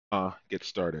get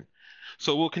started.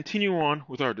 So we'll continue on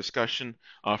with our discussion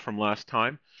from last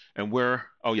time, and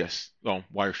oh yes,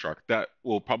 Wireshark. That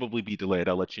will probably be delayed.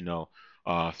 I'll let you know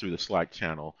through the Slack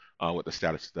channel what the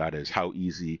status of that is, how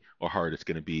easy or hard it's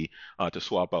going to be to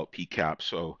swap out PCAP.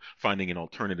 So finding an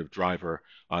alternative driver.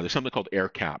 There's something called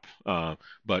AirCap,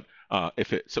 but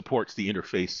if it supports the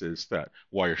interfaces that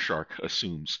Wireshark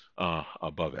assumes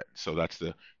above it, so that's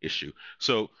the issue.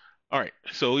 So all right,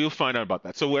 so you'll find out about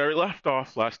that. So where we left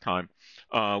off last time,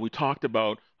 we talked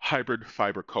about hybrid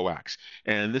fiber coax,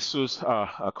 and this was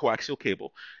a coaxial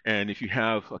cable. And if you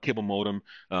have a cable modem,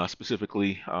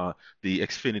 specifically the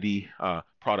Xfinity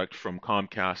product from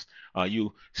Comcast,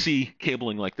 you see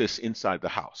cabling like this inside the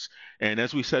house. And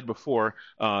as we said before,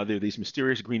 there are these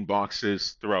mysterious green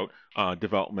boxes throughout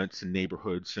developments and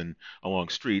neighborhoods and along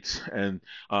streets, and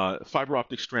fiber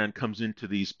optic strand comes into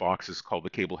these boxes called the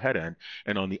cable head end,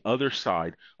 and on the other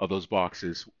side of those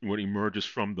boxes, what emerges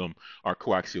from them are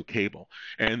coaxial cable.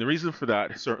 And the reason for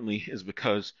that certainly is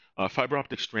because fiber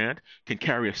optic strand can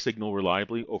carry a signal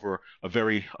reliably over a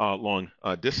very long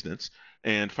distance,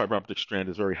 and fiber optic strand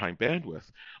is very high bandwidth.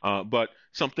 But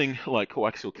something like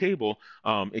coaxial cable,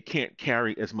 it can't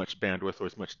carry as much bandwidth or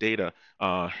as much data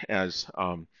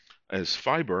as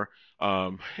fiber,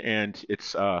 and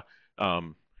it's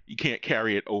you can't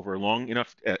carry it over long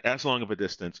enough, as long of a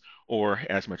distance or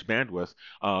as much bandwidth.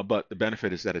 But the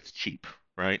benefit is that it's cheap,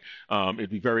 right? It'd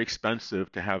be very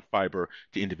expensive to have fiber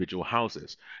to individual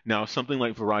houses. Now, something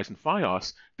like Verizon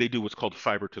Fios, they do what's called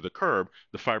fiber to the curb.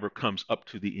 The fiber comes up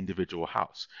to the individual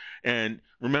house. And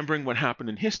remembering what happened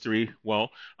in history, well,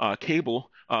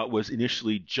 cable was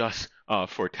initially just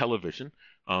for television.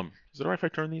 Is it all right if I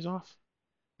turn these off?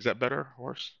 Is that better or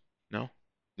worse? No?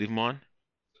 Leave them on?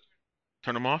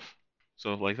 Turn them off?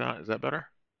 So like that? Is that better?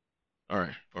 All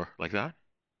right. Or like that?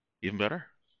 Even better?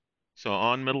 So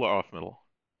on middle or off middle?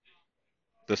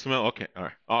 This middle? Okay. All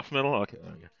right. Off middle? Okay.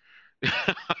 Okay.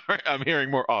 All right. I'm hearing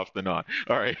more off than on.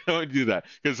 All right. I want to do that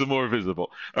because it's more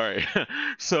visible. All right.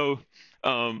 So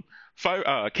um,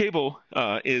 cable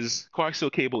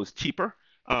coaxial cable is cheaper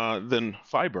than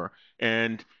fiber.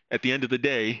 And at the end of the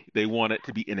day, they want it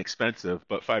to be inexpensive.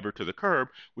 But fiber to the curb,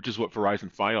 which is what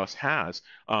Verizon Fios has,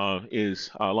 is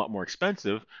a lot more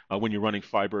expensive when you're running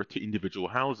fiber to individual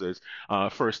houses.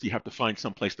 First, you have to find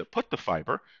some place to put the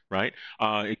fiber, right?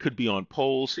 It could be on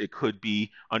poles, it could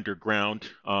be underground.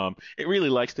 It really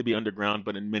likes to be underground,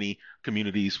 but in many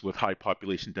communities with high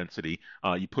population density,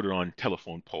 you put it on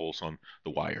telephone poles on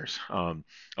the wires,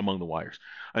 among the wires.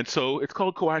 And so it's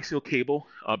called coaxial cable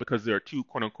because there are two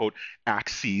quote unquote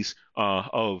axes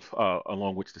of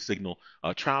along which the signal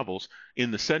travels.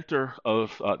 In the center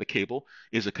of the cable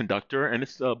is a conductor, and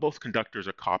it's both conductors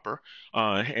are copper.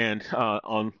 And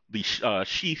on the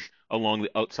sheath along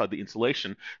the outside the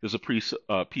insulation, there's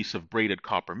a piece of braided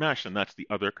copper mesh, and that's the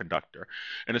other conductor.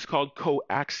 And it's called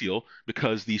coaxial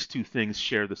because these two things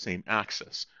share the same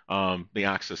axis, the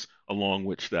axis along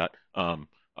which that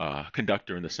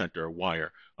conductor in the center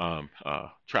wire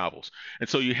travels. And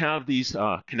so you have these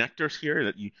connectors here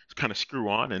that you kind of screw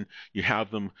on, and you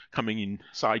have them coming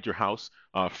inside your house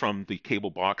from the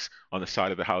cable box on the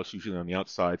side of the house, usually on the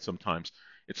outside. Sometimes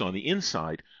it's on the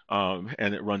inside,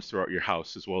 and it runs throughout your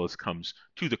house as well as comes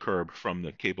to the curb from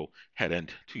the cable head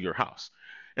end to your house.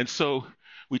 And so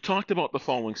we talked about the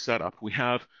following setup. We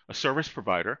have a service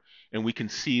provider, and we can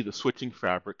see the switching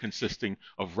fabric consisting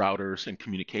of routers and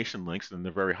communication links, and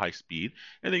they're very high speed,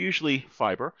 and they're usually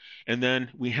fiber. And then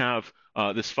we have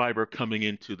this fiber coming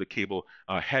into the cable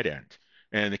head end.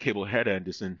 And the cable head end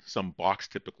is in some box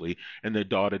typically, and they're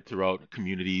dotted throughout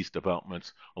communities,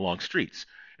 developments, along streets.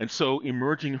 And so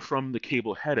emerging from the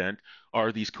cable head end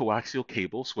are these coaxial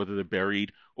cables, whether they're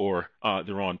buried or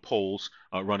they're on poles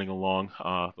running along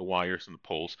the wires and the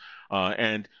poles.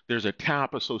 And there's a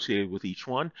tap associated with each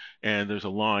one, and there's a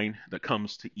line that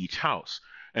comes to each house.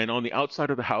 And on the outside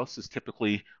of the house is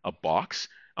typically a box,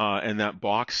 and that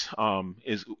box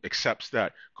accepts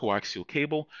that coaxial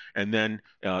cable, and then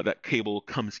that cable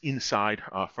comes inside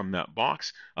from that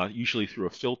box, usually through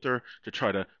a filter to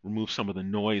try to remove some of the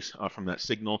noise from that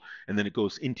signal, and then it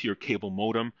goes into your cable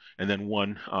modem, and then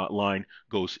one line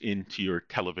goes into your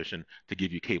television to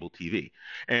give you cable TV.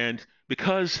 And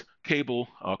because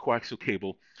coaxial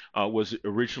cable, was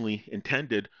originally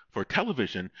intended for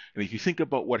television, and if you think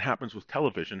about what happens with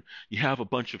television, you have a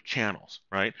bunch of channels,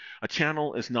 right? A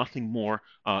channel is nothing more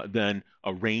than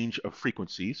a range of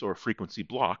frequencies or a frequency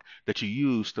block that you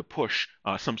use to push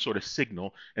some sort of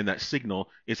signal, and that signal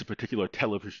is a particular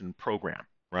television program.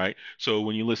 right? So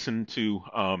when you listen to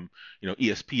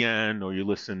ESPN, or you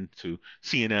listen to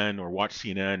CNN or watch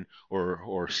CNN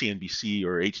or CNBC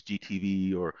or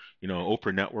HGTV or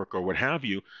Oprah Network or what have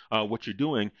you, what you're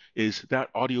doing is that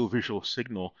audiovisual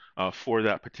signal for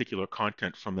that particular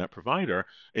content from that provider,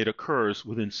 it occurs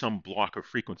within some block of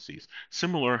frequencies,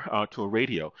 similar to a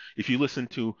radio. If you listen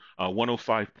to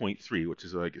 105.3, which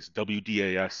is, I guess,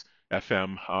 WDAS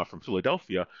FM from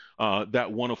Philadelphia, that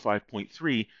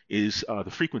 105.3 is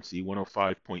the frequency,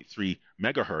 105.3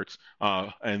 megahertz,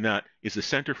 and that is the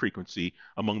center frequency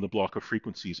among the block of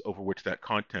frequencies over which that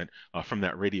content from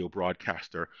that radio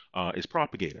broadcaster is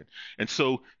propagated. And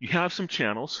so you have some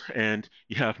channels, and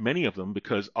you have many of them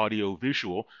because audio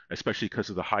visual, especially because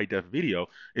of the high def video,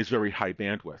 is very high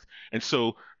bandwidth. And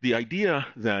so the idea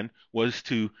then was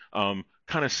to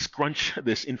kind of scrunch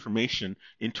this information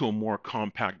into a more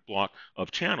compact block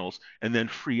of channels and then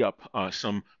free up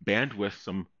some bandwidth,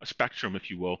 some spectrum, if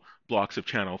you will, blocks of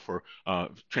channel for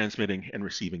transmitting and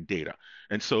receiving data.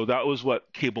 And so that was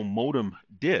what cable modem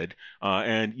did.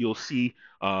 And you'll see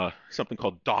something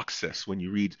called DOCSIS when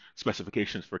you read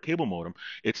specifications for cable modem.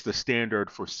 It's the standard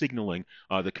for signaling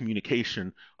the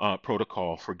communication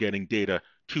protocol for getting data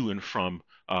to and from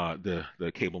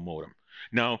the cable modem.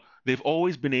 Now, they've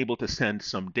always been able to send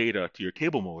some data to your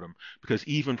cable modem because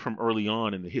even from early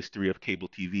on in the history of cable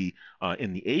TV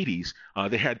in the 80s,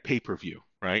 they had pay-per-view,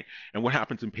 right? And what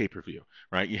happens in pay-per-view,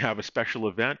 right? You have a special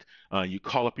event, you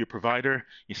call up your provider,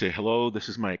 you say, hello, this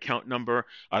is my account number.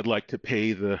 I'd like to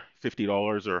pay the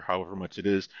 $50 or however much it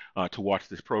is to watch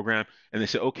this program. And they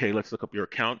say, okay, let's look up your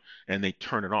account, and they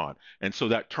turn it on. And so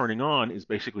that turning on is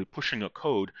basically pushing a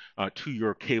code to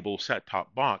your cable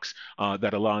set-top box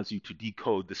that allows you to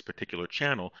decode this particular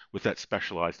channel with that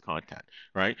specialized content,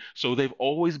 right? So they've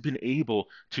always been able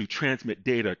to transmit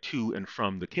data to and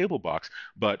from the cable box,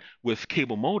 but with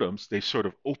cable modems, they sort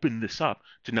of opened this up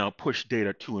to now push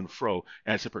data to and fro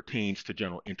as it pertains to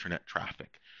general internet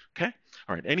traffic. Okay?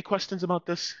 All right. Any questions about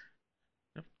this?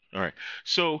 No? All right.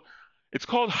 So it's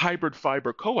called hybrid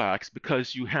fiber coax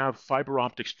because you have fiber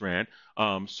optic strand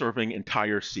serving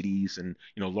entire cities and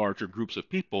larger groups of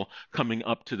people coming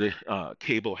up to the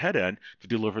cable head end to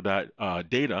deliver that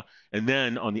data, and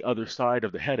then on the other side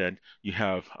of the head end you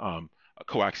have a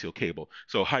coaxial cable.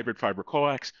 So hybrid fiber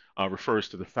coax refers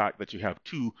to the fact that you have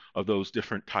two of those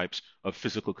different types of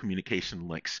physical communication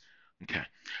links. Okay,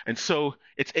 and so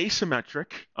it's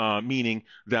asymmetric, meaning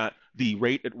that the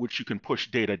rate at which you can push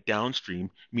data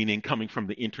downstream, meaning coming from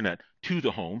the internet to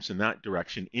the homes in that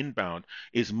direction, inbound,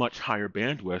 is much higher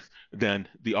bandwidth than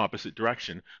the opposite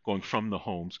direction, going from the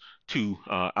homes to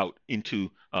out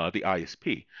into the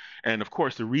ISP. And of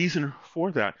course, the reason for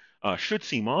that should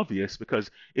seem obvious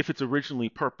because if it's originally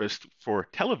purposed for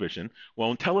television, well,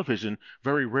 in television,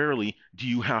 very rarely do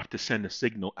you have to send a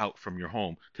signal out from your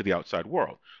home to the outside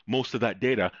world. Most of that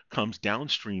data comes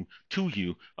downstream to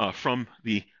you from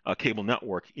the cable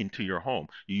network into your home.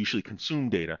 You usually consume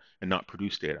data and not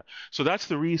produce data. So that's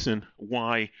the reason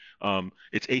why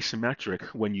it's asymmetric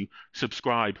when you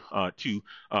subscribe to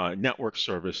network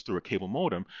service through a cable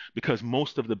modem, because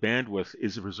most of the bandwidth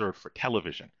is reserved for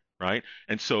television. Right?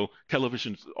 And so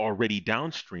television's already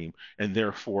downstream, and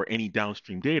therefore any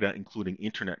downstream data, including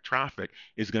internet traffic,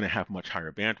 is going to have much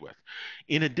higher bandwidth.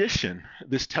 In addition,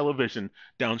 this television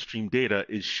downstream data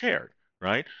is shared,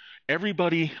 right?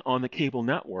 Everybody on the cable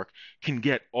network can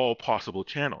get all possible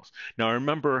channels. Now, I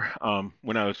remember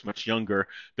when I was much younger,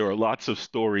 there were lots of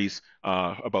stories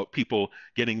about people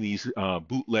getting these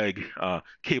bootleg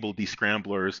cable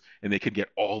descramblers, and they could get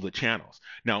all the channels.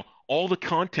 Now, all the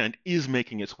content is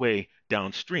making its way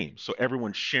downstream. So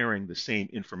everyone's sharing the same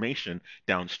information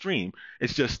downstream.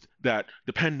 It's just that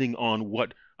depending on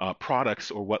what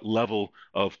products or what level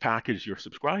of package you're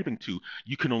subscribing to,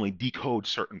 you can only decode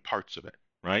certain parts of it.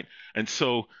 Right. And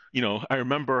so, I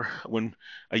remember when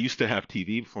I used to have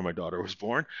TV before my daughter was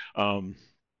born,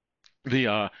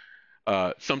 the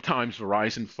sometimes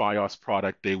Verizon Fios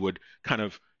product, they would kind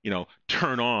of,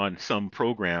 turn on some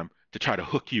program to try to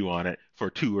hook you on it for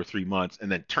 2 or 3 months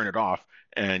and then turn it off.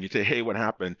 And you say, hey, what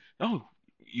happened? Oh,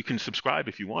 you can subscribe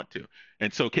if you want to.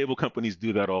 And so cable companies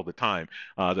do that all the time.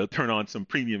 They'll turn on some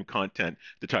premium content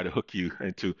to try to hook you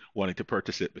into wanting to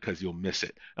purchase it because you'll miss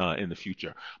it in the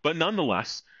future. But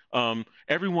nonetheless,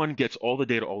 everyone gets all the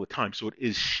data all the time, so it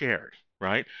is shared.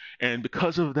 Right? And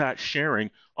because of that sharing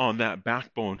on that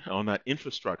backbone, on that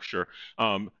infrastructure,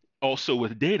 also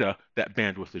with data, that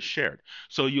bandwidth is shared.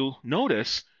 So you'll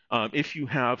notice if you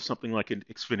have something like an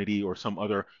Xfinity or some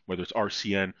other, whether it's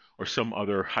RCN or some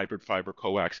other hybrid fiber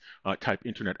coax type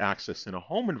internet access in a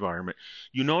home environment,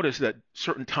 you notice that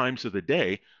certain times of the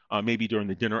day, maybe during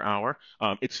the dinner hour,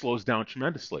 it slows down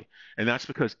tremendously. And that's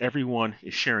because everyone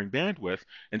is sharing bandwidth.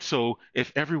 And so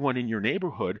if everyone in your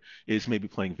neighborhood is maybe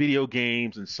playing video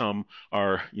games and some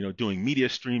are, doing media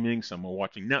streaming, some are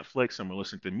watching Netflix, some are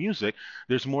listening to music,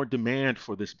 there's more demand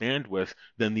for this bandwidth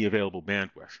than the available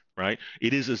bandwidth, right?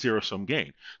 It is a zero-sum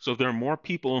game. So if there are more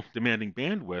people demanding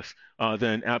bandwidth,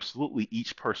 then absolutely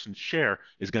each person's share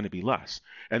is going to be less.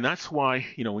 And that's why,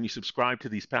 when you subscribe to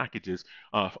these packages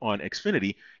on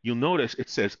Xfinity, you'll notice it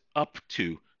says up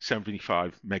to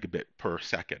 75 megabit per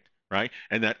second, right?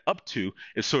 And that up to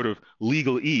is sort of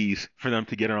legalese for them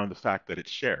to get around the fact that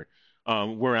it's shared.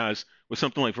 Whereas with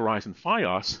something like Verizon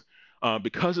Fios,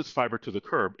 because it's fiber to the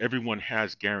curb, everyone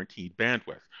has guaranteed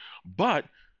bandwidth. But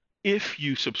if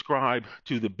you subscribe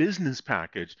to the business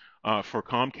package for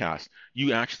Comcast,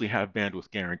 you actually have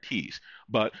bandwidth guarantees.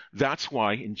 But that's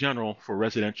why, in general, for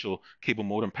residential cable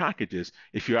modem packages,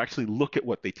 if you actually look at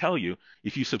what they tell you,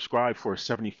 if you subscribe for a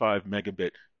 75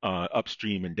 megabit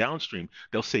upstream and downstream,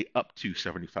 they'll say up to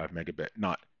 75 megabit,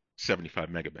 not 75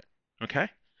 megabit. Okay?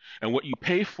 And what you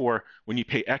pay for when you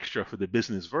pay extra for the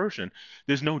business version,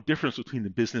 there's no difference between the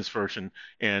business version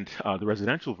and the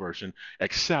residential version,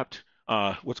 except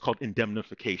what's called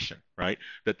indemnification, right?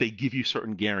 That they give you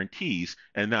certain guarantees,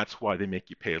 and that's why they make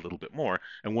you pay a little bit more.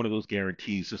 And one of those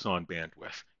guarantees is on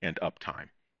bandwidth and uptime.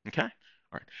 Okay? All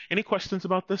right. Any questions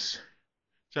about this?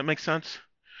 Does that make sense?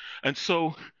 And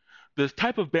so the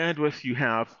type of bandwidth you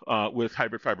have with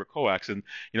hybrid fiber coax, and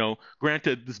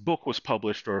granted, this book was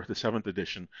published, or the 7th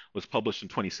edition was published in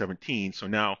 2017, so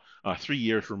now 3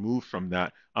 years removed from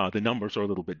that, the numbers are a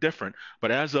little bit different.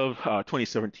 But as of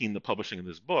 2017, the publishing of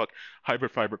this book,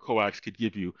 hybrid fiber coax could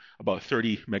give you about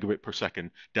 30 megabit per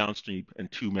second downstream and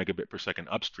 2 megabit per second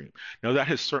upstream. Now that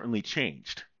has certainly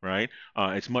changed, right?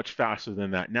 It's much faster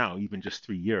than that now, even just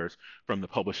 3 years from the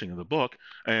publishing of the book,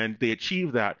 and they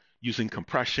achieve that using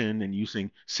compression and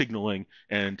using signaling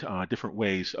and different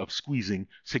ways of squeezing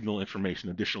signal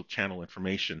information, additional channel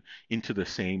information into the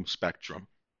same spectrum.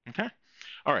 Okay?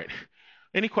 All right.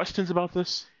 Any questions about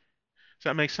this? Does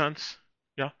that make sense?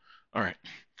 Yeah? All right.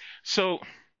 So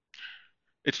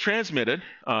it's transmitted,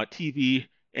 TV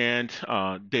and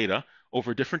data,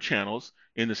 over different channels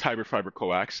in this hybrid fiber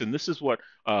coax, and this is what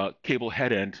cable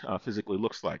head end physically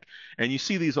looks like. And you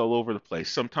see these all over the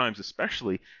place. Sometimes,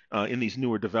 especially in these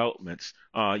newer developments,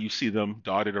 you see them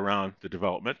dotted around the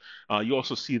development. You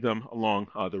also see them along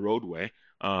the roadway.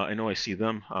 I know I see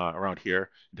them around here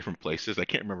in different places. I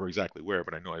can't remember exactly where,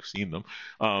 but I know I've seen them.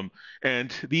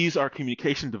 And these are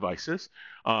communication devices,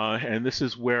 and this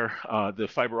is where the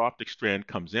fiber optic strand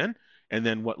comes in, and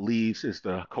then what leaves is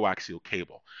the coaxial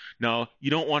cable. Now,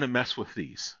 you don't want to mess with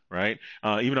these, right?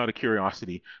 Even out of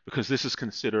curiosity, because this is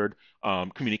considered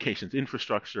communications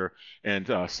infrastructure, and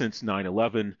since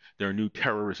 9/11, there are new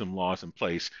terrorism laws in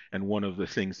place, and one of the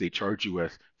things they charge you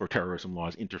with for terrorism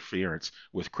laws interference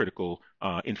with critical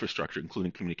infrastructure,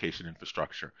 including communication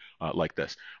infrastructure like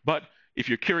this. But if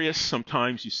you're curious,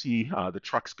 sometimes you see the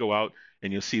trucks go out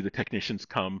and you'll see the technicians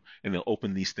come and they'll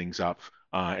open these things up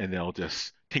and they'll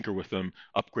just tinker with them,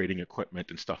 upgrading equipment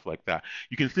and stuff like that.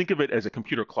 You can think of it as a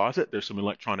computer closet. There's some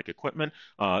electronic equipment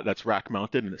that's rack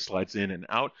mounted and it slides in and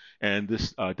out. And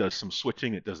this does some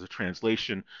switching. It does the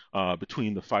translation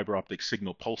between the fiber optic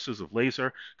signal pulses of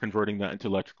laser, converting that into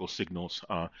electrical signals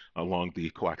along the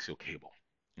coaxial cable.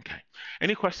 Okay.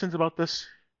 Any questions about this?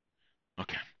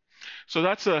 Okay. So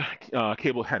that's a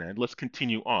cable head end. Let's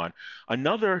continue on.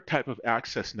 Another type of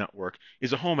access network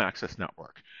is a home access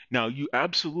network. Now, you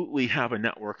absolutely have a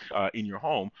network in your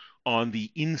home on the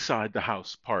inside the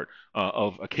house part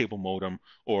of a cable modem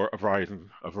or a Verizon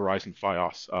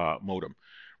Fios modem,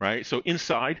 right? So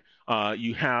inside,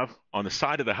 you have, on the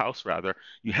side of the house rather,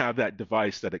 you have that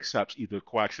device that accepts either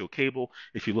coaxial cable,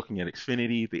 if you're looking at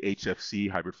Xfinity, the HFC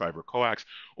hybrid fiber coax,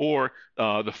 or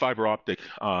the fiber optic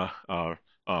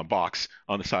box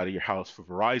on the side of your house for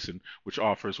Verizon, which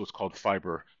offers what's called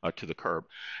fiber to the curb.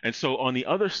 And so on the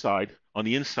other side, on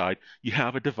the inside, you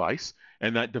have a device,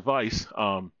 and that device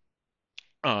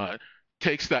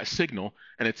takes that signal,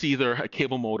 and it's either a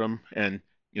cable modem, and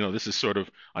this is sort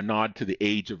of a nod to the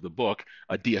age of the book,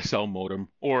 a DSL modem,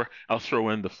 or I'll throw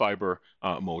in the fiber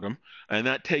modem, and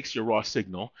that takes your raw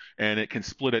signal and it can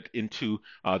split it into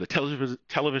the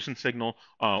television signal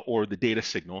or the data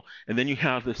signal, and then you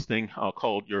have this thing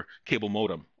called your cable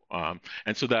modem.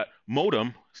 And so that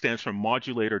modem stands for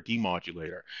modulator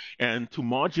demodulator. And to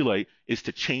modulate is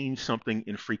to change something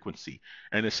in frequency.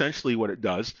 And essentially what it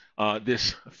does,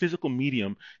 this physical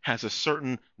medium has a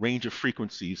certain range of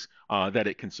frequencies that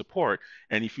it can support.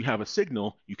 And if you have a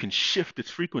signal, you can shift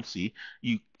its frequency.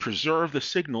 You preserve the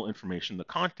signal information, the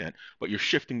content, but you're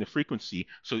shifting the frequency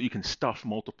so that you can stuff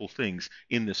multiple things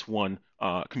in this one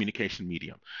communication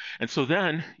medium. And so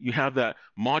then you have that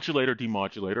modulator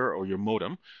demodulator or your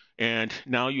modem, and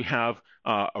now you have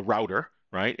a router,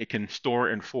 right? It can store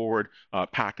and forward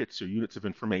packets or units of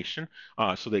information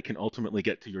so they can ultimately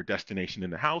get to your destination in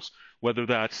the house, whether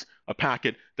that's a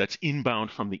packet that's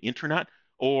inbound from the internet,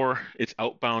 or it's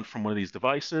outbound from one of these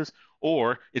devices,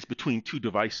 or it's between two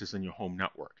devices in your home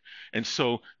network. And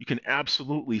so you can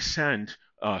absolutely send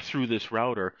through this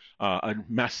router a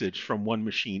message from one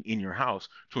machine in your house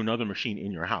to another machine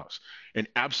in your house. And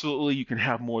absolutely, you can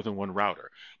have more than one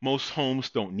router. Most homes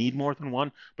don't need more than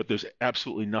one, but there's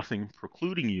absolutely nothing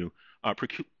precluding you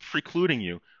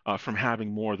from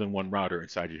having more than one router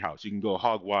inside your house. You can go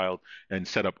hog wild and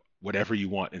set up whatever you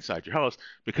want inside your house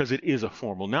because it is a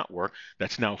formal network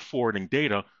that's now forwarding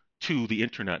data to the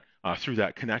internet through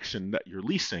that connection that you're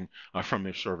leasing from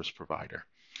your service provider.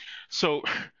 So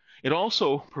it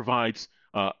also provides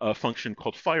a function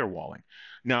called firewalling.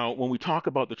 Now, when we talk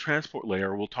about the transport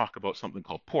layer, we'll talk about something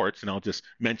called ports, and I'll just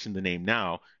mention the name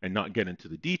now and not get into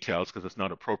the details because it's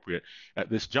not appropriate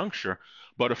at this juncture.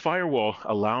 But a firewall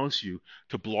allows you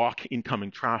to block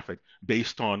incoming traffic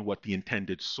based on what the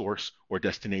intended source or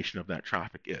destination of that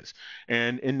traffic is.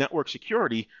 And in network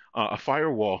security, a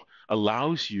firewall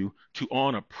allows you to,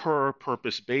 on a per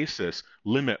purpose basis,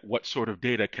 limit what sort of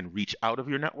data can reach out of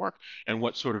your network and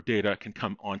what sort of data can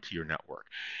come onto your network.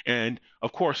 And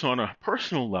of course, on a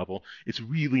personal level, it's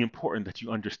really important that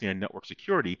you understand network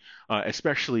security,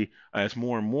 especially as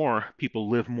more and more people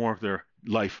live more of their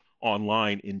life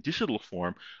online in digital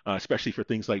form, especially for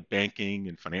things like banking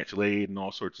and financial aid and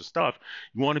all sorts of stuff.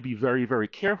 You want to be very, very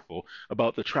careful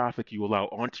about the traffic you allow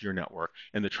onto your network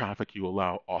and the traffic you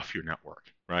allow off your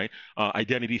network, right?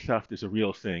 Identity theft is a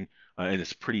real thing, and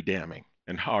it's pretty damning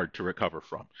and hard to recover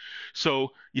from.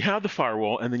 So you have the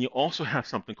firewall, and then you also have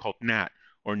something called NAT,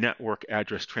 or network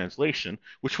address translation,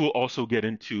 which we'll also get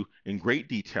into in great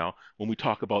detail when we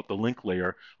talk about the link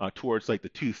layer towards like the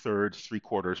 2/3,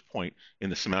 3/4 point in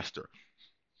the semester.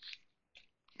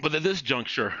 But at this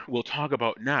juncture, we'll talk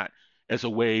about NAT as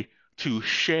a way to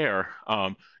share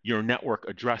your network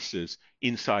addresses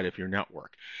inside of your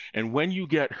network. And when you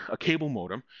get a cable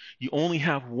modem, you only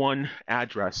have one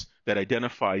address that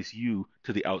identifies you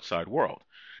to the outside world.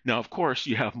 Now, of course,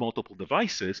 you have multiple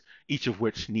devices, each of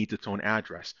which needs its own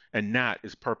address, and NAT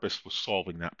is purpose for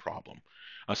solving that problem.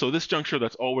 So this juncture,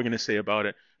 that's all we're going to say about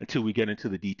it until we get into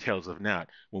the details of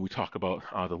NAT when we talk about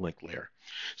the link layer.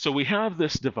 So we have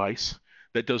this device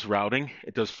that does routing,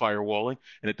 it does firewalling,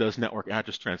 and it does network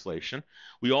address translation.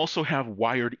 We also have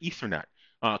wired Ethernet,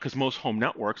 because most home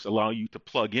networks allow you to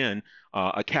plug in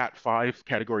a Cat5,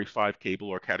 Category 5 cable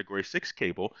or Category 6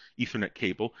 cable, Ethernet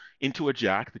cable, into a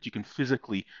jack that you can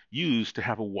physically use to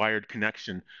have a wired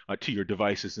connection to your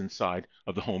devices inside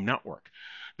of the home network.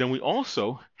 Then we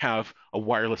also have a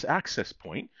wireless access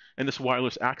point, and this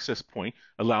wireless access point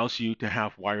allows you to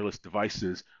have wireless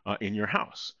devices in your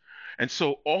house. And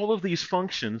so all of these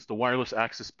functions, the wireless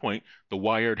access point, the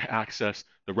wired access,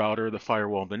 the router, the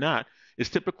firewall, the NAT, is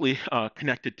typically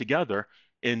connected together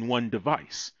in one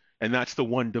device. And that's the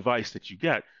one device that you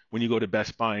get when you go to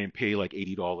Best Buy and pay like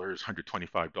 $80,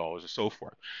 $125, or so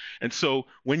forth. And so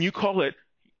when you call it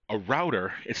a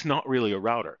router, it's not really a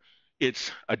router.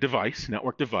 It's a device,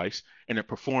 network device, and it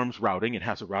performs routing. It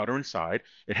has a router inside.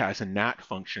 It has a NAT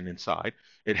function inside.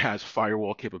 It has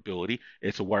firewall capability.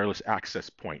 It's a wireless access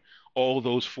point. All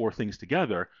those four things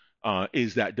together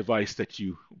is that device that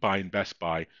you buy in Best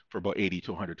Buy for about $80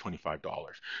 to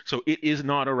 $125. So it is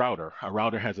not a router. A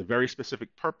router has a very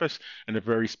specific purpose and a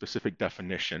very specific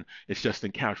definition. It's just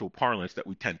in casual parlance that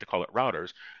we tend to call it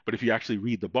routers. But if you actually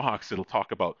read the box, it'll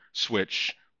talk about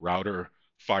switch, router,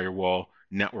 firewall,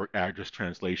 network address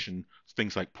translation,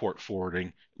 things like port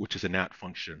forwarding, which is a NAT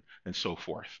function, and so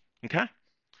forth. Okay?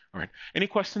 All right. Any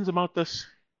questions about this?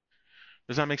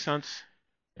 Does that make sense?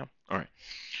 Yeah. All right.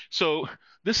 So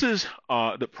this is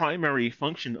the primary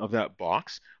function of that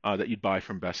box that you'd buy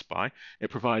from Best Buy. It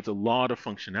provides a lot of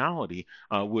functionality,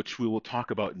 which we will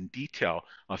talk about in detail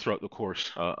throughout the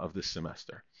course of this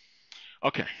semester.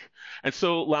 Okay. And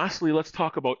so lastly, let's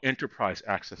talk about enterprise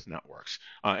access networks.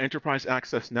 Enterprise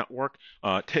access network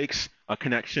takes a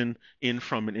connection in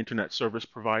from an internet service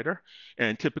provider,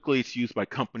 and typically it's used by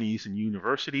companies and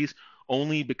universities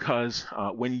only because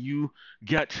when you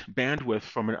get bandwidth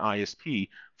from an ISP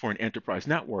for an enterprise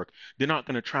network, they're not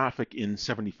going to traffic in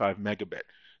 75 megabit.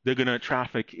 They're going to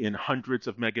traffic in hundreds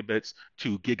of megabits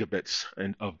to gigabits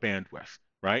of bandwidth,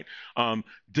 right?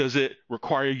 Does it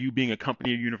require you being a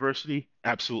company or university?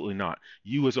 Absolutely not.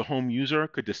 You as a home user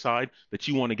could decide that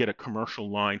you want to get a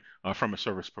commercial line from a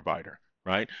service provider,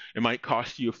 right? It might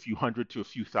cost you a few hundred to a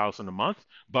few thousand a month,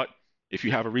 but if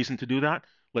you have a reason to do that,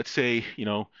 let's say,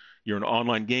 you're an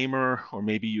online gamer, or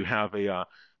maybe you have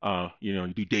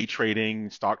you do day trading,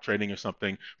 stock trading or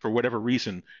something, for whatever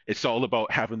reason, it's all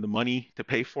about having the money to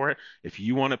pay for it. If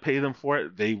you want to pay them for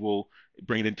it, they will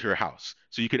bring it into your house.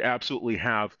 So you could absolutely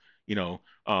have,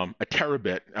 a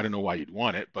terabit. I don't know why you'd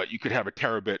want it, but you could have a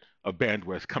terabit of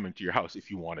bandwidth coming to your house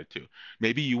if you wanted to.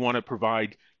 Maybe you want to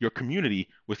provide your community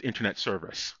with internet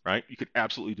service, right? You could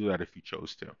absolutely do that if you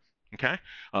chose to. Okay,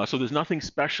 so there's nothing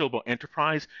special about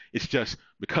enterprise. It's just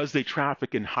because they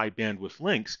traffic in high bandwidth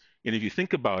links. And if you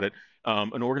think about it,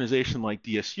 an organization like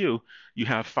DSU, you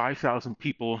have 5,000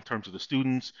 people in terms of the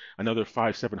students, another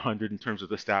 700 in terms of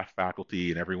the staff,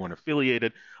 faculty, and everyone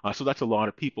affiliated. So that's a lot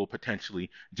of people potentially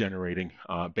generating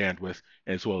bandwidth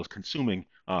as well as consuming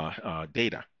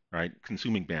data, right?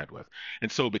 Consuming bandwidth. And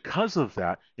so because of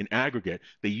that, in aggregate,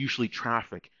 they usually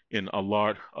traffic in a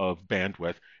lot of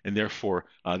bandwidth, and therefore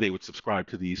they would subscribe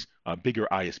to these bigger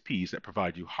ISPs that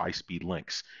provide you high-speed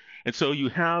links. And so you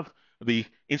have the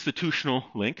institutional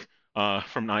link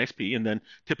from an ISP, and then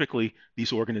typically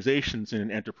these organizations in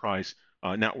an enterprise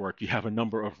network, you have a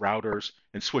number of routers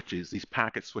and switches, these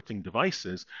packet switching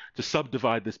devices, to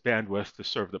subdivide this bandwidth to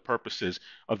serve the purposes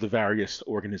of the various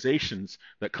organizations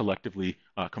that collectively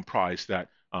comprise that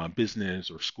business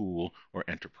or school or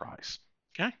enterprise.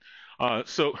 Okay,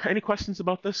 so any questions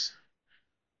about this?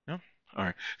 No? All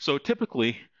right. So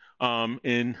typically,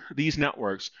 in these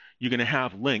networks, you're going to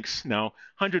have links. Now,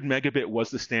 100 megabit was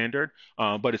the standard,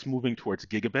 but it's moving towards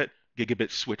gigabit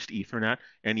switched Ethernet,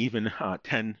 and even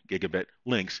 10 gigabit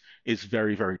links is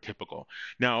very, very typical.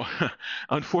 Now,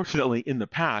 unfortunately, in the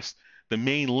past, the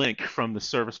main link from the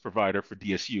service provider for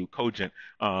DSU, Cogent,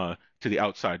 to the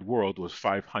outside world was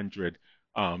 500.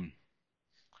 Was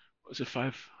it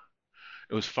five?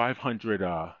 It was 500.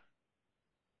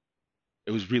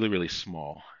 It was really, really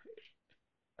small.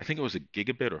 I think it was a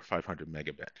gigabit or 500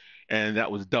 megabit, and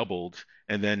that was doubled.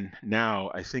 And then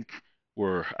now I think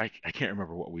I can't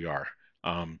remember what we are.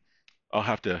 Um, I'll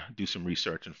have to do some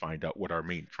research and find out what our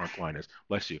main trunk line is.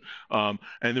 Bless you. And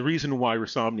the reason why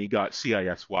Rasomni got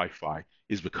CIS Wi-Fi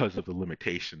is because of the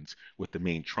limitations with the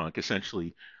main trunk.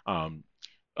 Essentially,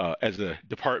 as a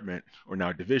department or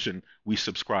now division, we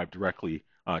subscribe directly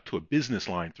to a business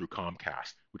line through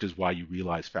Comcast, which is why you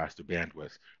realize faster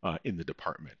bandwidth in the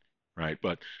department, right?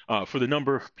 But for the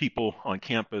number of people on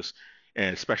campus,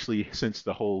 and especially since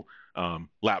the whole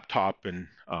laptop and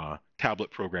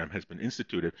tablet program has been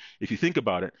instituted, if you think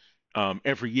about it,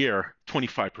 every year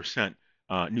 25%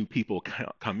 new people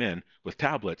come in with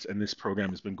tablets, and this program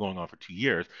has been going on for 2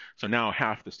 years. So now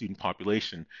half the student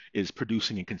population is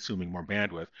producing and consuming more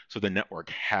bandwidth. So the network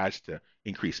has to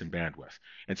increase in bandwidth.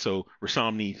 And so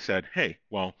Rasomni said, hey,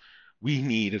 well, we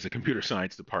need, as a computer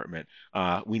science department,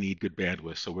 we need good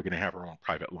bandwidth. So we're going to have our own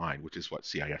private line, which is what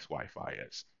CIS Wi-Fi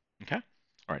is. Okay.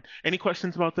 All right. Any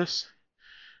questions about this?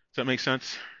 Does that make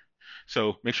sense?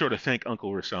 So make sure to thank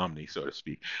Uncle Rasomni, so to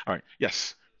speak. All right.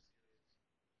 Yes.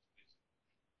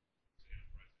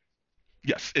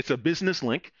 Yes, it's a business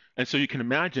link. And so you can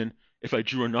imagine if I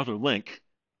drew another link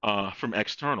from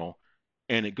external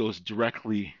and it goes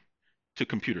directly to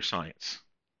computer science.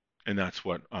 And that's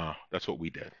what we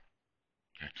did.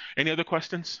 Okay. Any other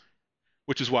questions?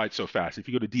 Which is why it's so fast. If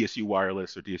you go to DSU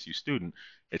Wireless or DSU Student,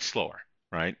 it's slower,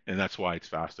 right? And that's why it's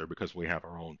faster, because we have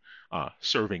our own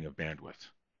serving of bandwidth.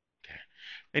 Okay.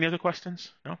 Any other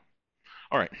questions? No?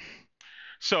 All right.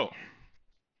 So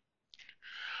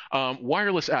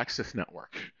wireless access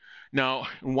network. Now,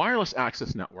 wireless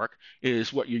access network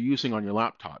is what you're using on your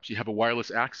laptops. You have a wireless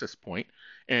access point,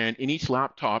 and in each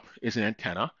laptop is an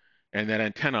antenna, and that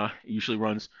antenna usually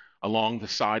runs along the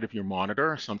side of your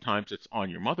monitor. Sometimes it's on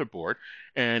your motherboard,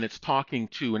 and it's talking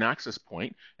to an access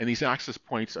point, and these access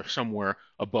points are somewhere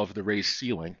above the raised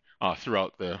ceiling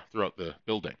throughout the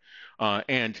building.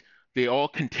 And they all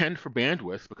contend for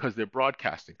bandwidth because they're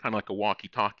broadcasting, kind of like a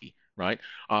walkie-talkie, right?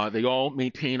 They all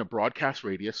maintain a broadcast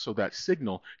radius so that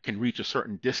signal can reach a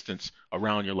certain distance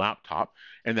around your laptop,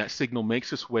 and that signal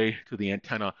makes its way to the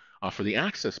antenna for the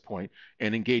access point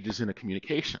and engages in a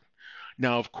communication.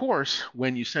 Now, of course,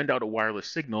 when you send out a wireless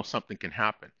signal, something can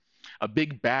happen. A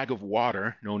big bag of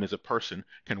water, known as a person,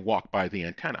 can walk by the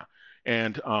antenna.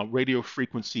 And radio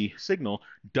frequency signal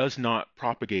does not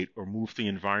propagate or move the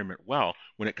environment well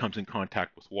when it comes in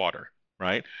contact with water,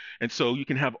 right? And so you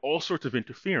can have all sorts of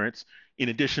interference in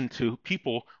addition to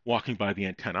people walking by the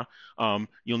antenna.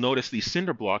 You'll notice these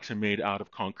cinder blocks are made out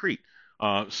of concrete.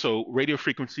 So radio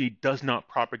frequency does not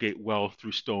propagate well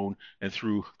through stone and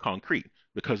through concrete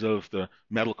because of the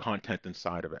metal content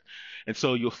inside of it. And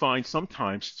so you'll find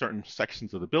sometimes certain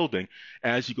sections of the building,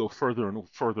 as you go further and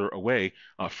further away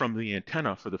from the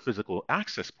antenna for the physical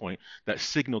access point, that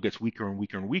signal gets weaker and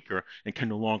weaker and weaker and can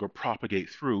no longer propagate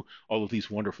through all of these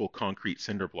wonderful concrete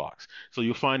cinder blocks. So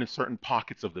you'll find in certain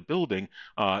pockets of the building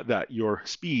that your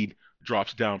speed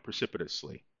drops down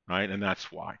precipitously, right? And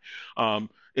that's why.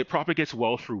 It propagates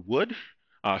well through wood,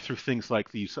 through things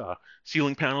like these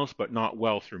ceiling panels, but not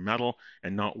well through metal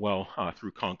and not well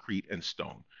through concrete and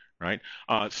stone, right?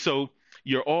 So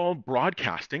you're all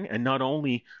broadcasting, and not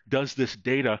only does this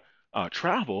data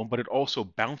travel, but it also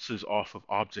bounces off of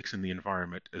objects in the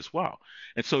environment as well.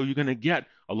 And so you're going to get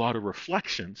a lot of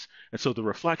reflections. And so the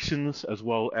reflections, as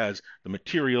well as the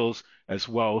materials, as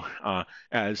well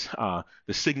as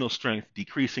the signal strength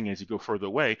decreasing as you go further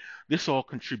away, this all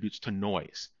contributes to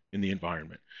noise in the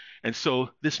environment. And so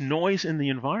this noise in the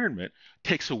environment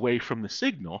takes away from the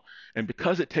signal. And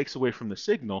because it takes away from the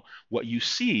signal, what you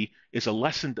see is a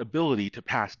lessened ability to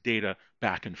pass data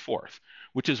back and forth,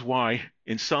 which is why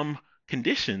in some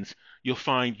conditions, you'll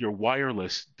find your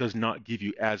wireless does not give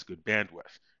you as good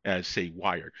bandwidth as, say,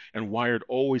 wired. And wired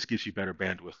always gives you better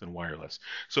bandwidth than wireless.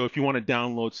 So if you want to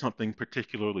download something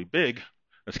particularly big,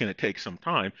 that's going to take some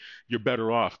time, you're better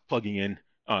off plugging in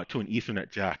to an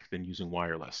Ethernet jack than using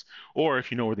wireless. Or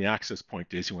if you know where the access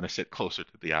point is, you want to sit closer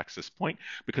to the access point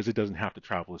because it doesn't have to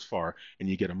travel as far and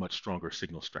you get a much stronger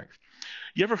signal strength.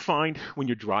 You ever find when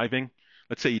you're driving,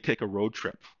 let's say you take a road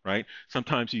trip, right?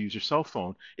 Sometimes you use your cell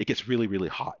phone, it gets really, really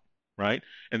hot, right?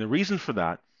 And the reason for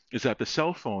that is that the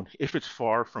cell phone, if it's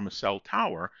far from a cell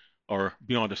tower, or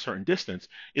beyond a certain distance,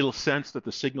 it'll sense that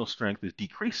the signal strength is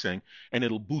decreasing and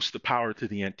it'll boost the power to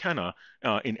the antenna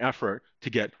in effort to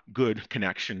get good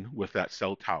connection with that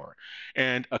cell tower.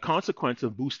 And a consequence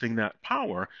of boosting that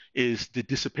power is to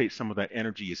dissipate some of that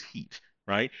energy as heat,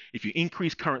 right? If you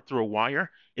increase current through a wire,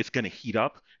 it's going to heat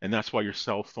up, and that's why your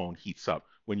cell phone heats up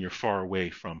when you're far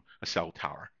away from a cell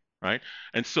tower, right?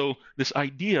 And so this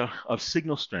idea of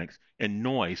signal strength and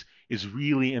noise is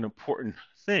really an important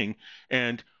thing.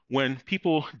 And when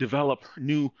people develop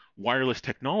new wireless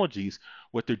technologies,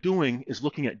 what they're doing is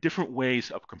looking at different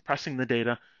ways of compressing the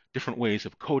data, different ways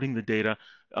of coding the data,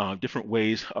 different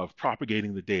ways of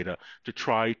propagating the data to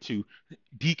try to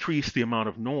decrease the amount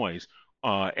of noise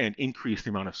and increase the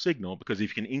amount of signal. Because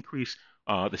if you can increase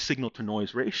the signal to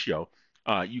noise ratio,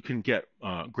 you can get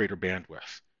greater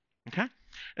bandwidth. Okay?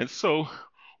 And so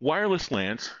wireless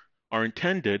LANs are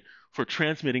intended for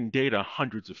transmitting data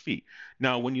hundreds of feet.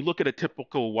 Now, when you look at a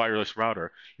typical wireless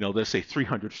router, let's say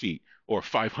 300 feet or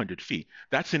 500 feet.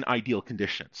 That's in ideal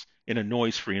conditions in a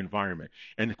noise-free environment.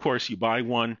 And of course, you buy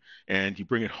one and you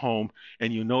bring it home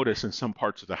and you notice in some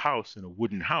parts of the house, in a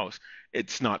wooden house,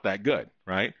 it's not that good,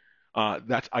 right?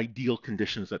 That's ideal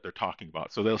conditions that they're talking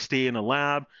about. So they'll stay in a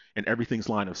lab and everything's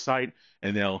line of sight,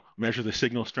 and they'll measure the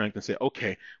signal strength and say,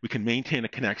 okay, we can maintain a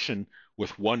connection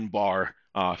with one bar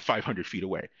 500 feet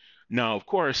away. Now, of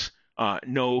course,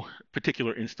 no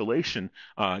particular installation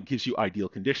gives you ideal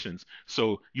conditions,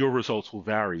 so your results will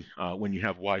vary when you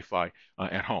have Wi-Fi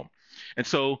at home. And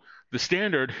so the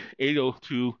standard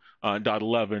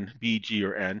 802.11 B, G,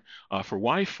 or N for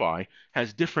Wi-Fi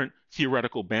has different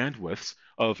theoretical bandwidths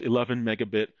of 11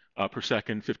 megabit per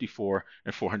second, 54,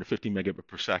 and 450 megabit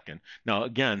per second. Now,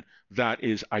 again, that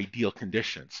is ideal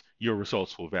conditions. Your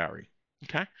results will vary.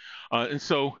 Okay, and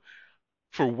so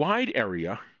for wide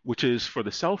area, which is for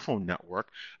the cell phone network,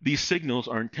 these signals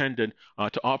are intended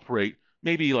to operate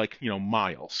maybe like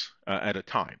miles at a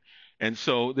time. And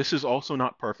so this is also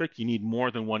not perfect. You need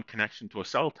more than one connection to a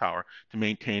cell tower to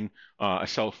maintain a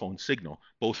cell phone signal,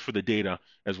 both for the data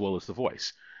as well as the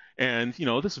voice. And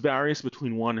this varies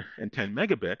between 1 and 10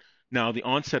 megabit. Now, the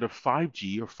onset of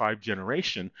 5G or 5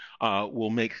 generation will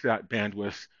make that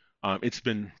bandwidth, it's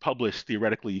been published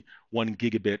theoretically 1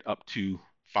 gigabit up to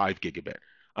 5 gigabit.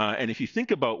 And if you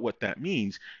think about what that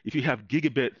means, if you have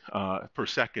gigabit per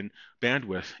second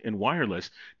bandwidth in wireless,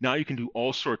 now you can do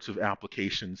all sorts of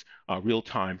applications real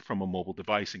time from a mobile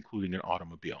device, including an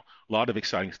automobile. A lot of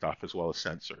exciting stuff as well as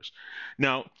sensors.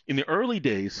 Now, in the early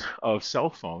days of cell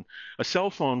phone, a cell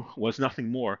phone was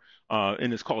nothing more,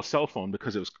 and it's called a cell phone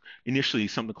because it was initially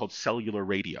something called cellular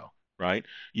radio. Right?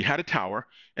 You had a tower,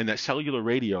 and that cellular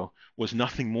radio was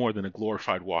nothing more than a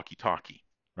glorified walkie-talkie,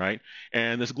 right?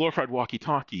 And this glorified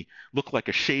walkie-talkie looked like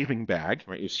a shaving bag,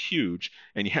 right? It was huge,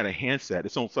 and you had a handset.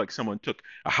 It's almost like someone took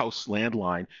a house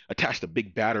landline, attached a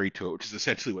big battery to it, which is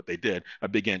essentially what they did, a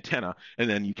big antenna, and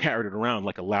then you carried it around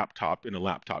like a laptop in a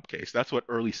laptop case. That's what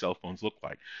early cell phones looked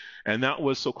like. And that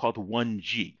was so-called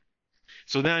 1G.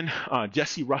 So then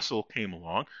Jesse Russell came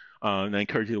along, and I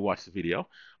encourage you to watch the video.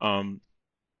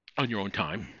 On your own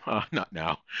time, not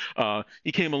now.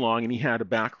 He came along and he had a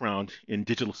background in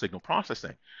digital signal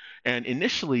processing. And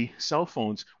initially, cell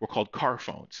phones were called car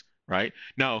phones, right?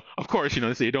 Now, of course,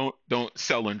 they say don't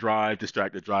sell and drive,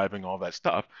 distracted driving, all that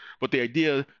stuff. But the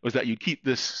idea was that you keep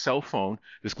this cell phone,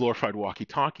 this glorified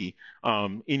walkie-talkie,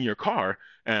 in your car.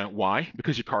 Why?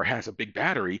 Because your car has a big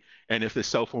battery, and if the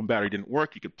cell phone battery didn't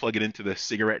work, you could plug it into the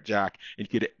cigarette jack and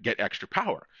get extra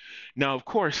power. Now, of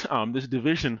course, this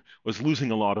division was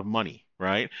losing a lot of money,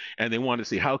 right? And they wanted to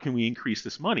see how can we increase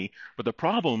this money. But the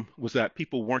problem was that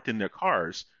people weren't in their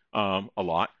cars a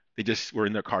lot. They just were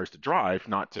in their cars to drive,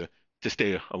 not to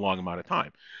stay a long amount of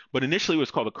time. But initially, it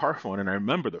was called a car phone, and I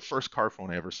remember the first car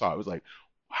phone I ever saw. It was like,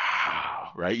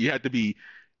 wow, right? You had to be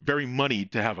very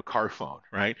moneyed to have a car phone,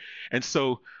 right? And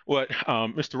so what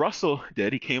Mr. Russell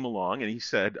did, he came along and he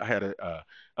said, I had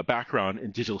a background in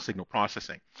digital signal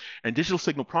processing. And digital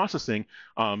signal processing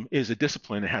is a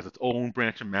discipline. It has its own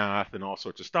branch of math and all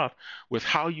sorts of stuff with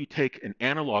how you take an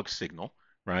analog signal,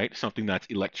 right, something that's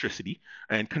electricity,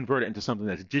 and convert it into something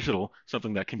that's digital,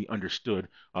 something that can be understood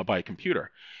by a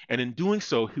computer. And in doing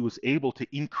so, he was able to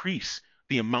increase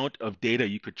the amount of data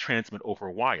you could transmit over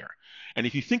a wire. And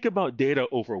if you think about data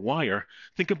over a wire,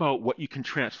 think about what you can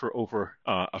transfer over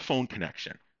a phone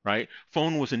connection, right?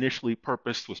 Phone was initially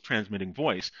purposed was transmitting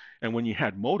voice, and when you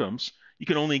had modems, you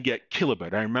could only get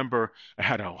kilobit. I remember I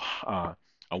had a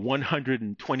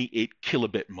 128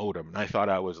 kilobit modem, and I thought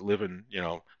I was living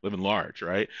large,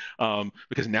 right?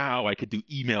 Because now I could do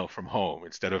email from home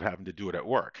instead of having to do it at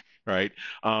work, right?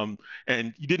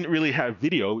 And you didn't really have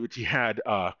video, but you had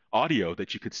audio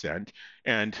that you could send,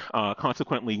 and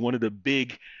consequently, one of the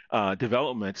big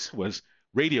developments was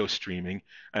radio streaming.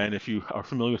 And if you are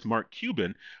familiar with Mark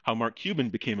Cuban, how Mark Cuban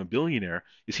became a billionaire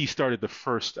is he started the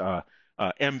first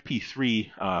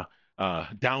MP3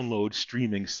 download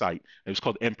streaming site. It was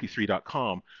called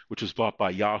mp3.com, which was bought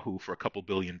by Yahoo for a couple $1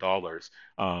 billion.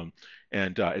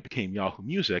 And it became Yahoo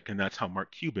Music, and that's how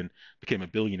Mark Cuban became a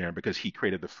billionaire because he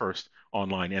created the first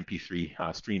online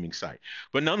MP3 streaming site.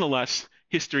 But nonetheless,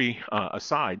 history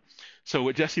aside, so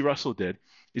what Jesse Russell did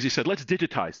is he said, let's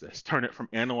digitize this, turn it from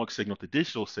analog signal to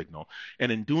digital signal.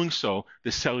 And in doing so,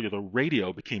 the cellular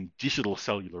radio became digital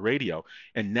cellular radio.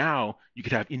 And now you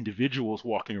could have individuals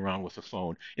walking around with a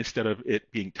phone instead of it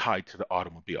being tied to the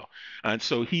automobile. And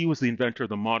so he was the inventor of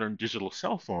the modern digital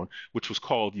cell phone, which was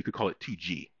called, you could call it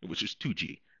 2G, which is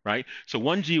 2G. Right? So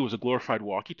 1G was a glorified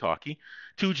walkie-talkie,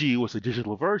 2G was a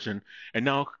digital version, and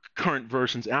now current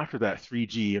versions after that,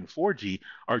 3G and 4G,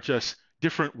 are just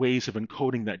different ways of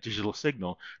encoding that digital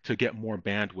signal to get more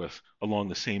bandwidth along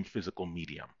the same physical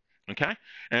medium. Okay?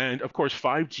 And of course,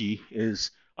 5G is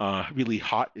really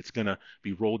hot. It's going to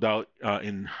be rolled out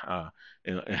in a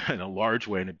large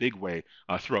way, in a big way,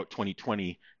 throughout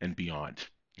 2020 and beyond.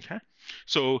 Okay?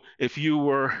 So if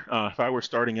I were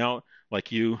starting out like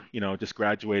just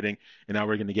graduating, and now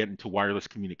we're going to get into wireless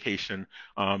communication,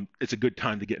 it's a good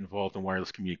time to get involved in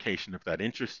wireless communication if that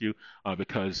interests you,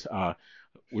 because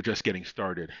we're just getting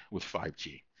started with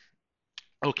 5G.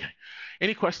 Okay,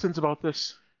 any questions about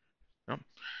this? No?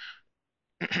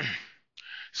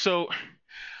 So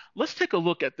let's take a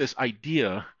look at this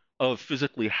idea of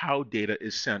physically how data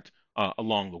is sent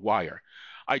along the wire.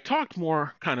 I talked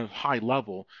more kind of high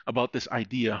level about this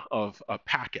idea of a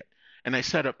packet. And I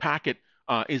said a packet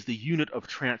is the unit of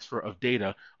transfer of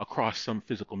data across some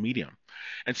physical medium.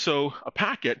 And so a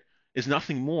packet is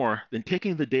nothing more than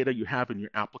taking the data you have in your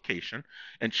application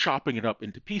and chopping it up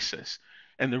into pieces.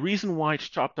 And the reason why it's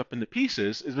chopped up into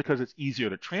pieces is because it's easier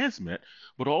to transmit,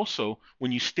 but also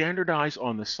when you standardize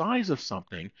on the size of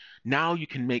something, now you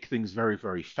can make things very,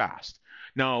 very fast.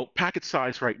 Now, packet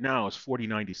size right now is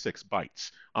 4096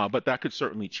 bytes, but that could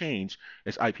certainly change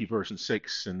as IP version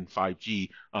 6 and 5G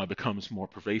becomes more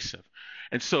pervasive.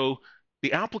 And so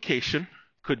the application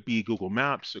could be Google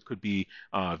Maps, it could be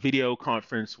video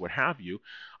conference, what have you.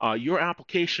 Your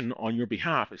application on your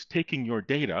behalf is taking your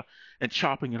data and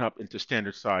chopping it up into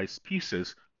standard size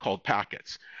pieces called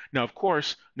packets. Now, of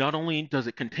course, not only does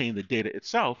it contain the data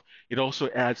itself, it also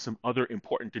adds some other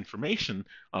important information,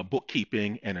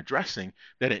 bookkeeping and addressing,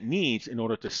 that it needs in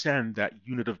order to send that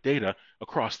unit of data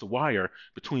across the wire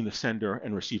between the sender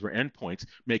and receiver endpoints,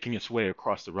 making its way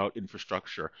across the route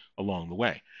infrastructure along the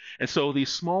way. And so these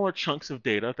smaller chunks of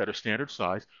data that are standard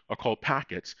size are called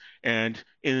packets. And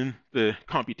in the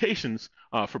computations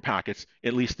for packets,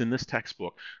 at least in this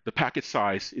textbook, the packet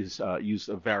size is used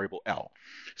a variable L.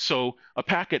 So a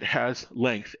packet has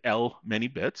length L many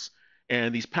bits,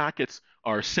 and these packets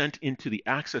are sent into the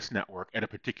access network at a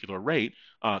particular rate,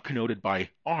 connoted by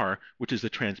R, which is the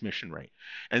transmission rate.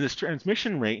 And this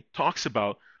transmission rate talks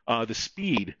about the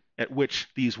speed at which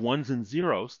these ones and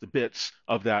zeros, the bits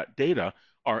of that data,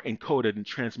 are encoded and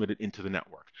transmitted into the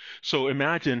network. So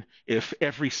imagine if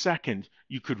every second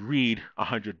you could read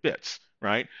 100 bits,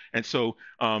 right? And so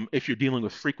if you're dealing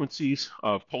with frequencies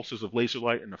of pulses of laser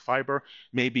light in a fiber,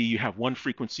 maybe you have one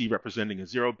frequency representing a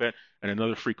 0 bit and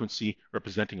another frequency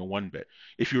representing a 1 bit.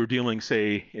 If you're dealing,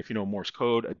 say, if you know Morse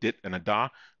code, a dit and a da,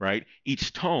 right?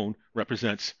 Each tone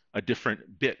represents a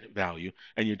different bit value,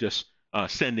 and you're just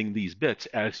sending these bits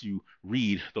as you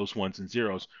read those ones and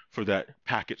zeros for that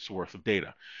packet's worth of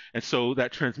data. And so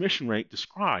that transmission rate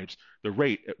describes the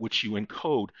rate at which you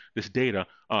encode this data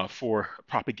for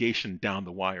propagation down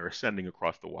the wire, ascending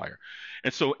across the wire.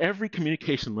 And so every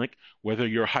communication link, whether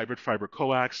you're a hybrid fiber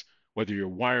coax, whether you're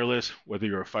wireless, whether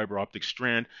you're a fiber optic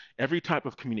strand, every type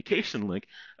of communication link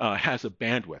has a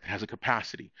bandwidth, has a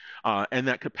capacity. And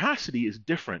that capacity is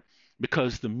different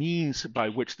because the means by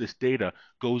which this data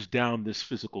goes down this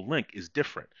physical link is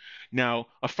different. Now,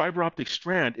 a fiber optic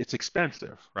strand, it's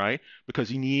expensive, right?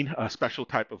 Because you need a special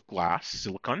type of glass,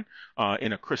 silicon,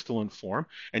 in a crystalline form,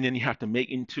 and then you have to make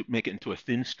it into a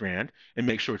thin strand and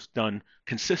make sure it's done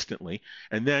consistently.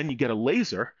 And then you get a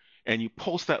laser, and you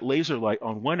pulse that laser light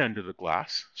on one end of the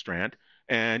glass strand,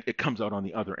 and it comes out on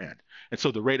the other end. And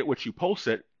so the rate at which you pulse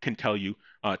it can tell you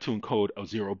to encode a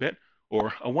 0 bit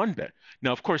or a 1 bit.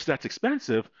 Now, of course, that's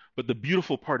expensive, but the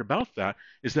beautiful part about that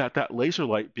is that that laser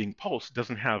light being pulsed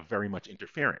doesn't have very much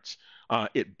interference.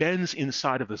 It bends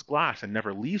inside of this glass and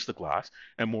never leaves the glass,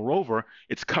 and moreover,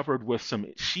 it's covered with some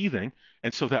sheathing,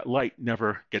 and so that light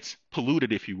never gets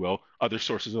polluted, if you will, other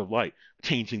sources of light,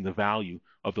 changing the value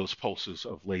of those pulses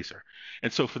of laser.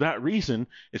 And so for that reason,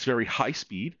 it's very high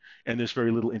speed and there's very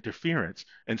little interference.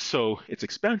 And so it's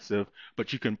expensive,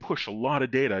 but you can push a lot of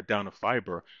data down a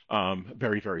fiber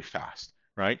very, very fast,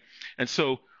 right? And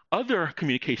so other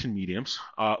communication mediums,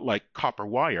 like copper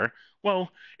wire, well,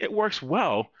 it works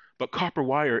well, but copper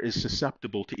wire is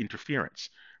susceptible to interference,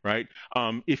 right?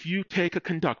 If you take a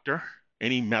conductor,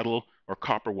 any metal or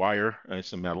copper wire,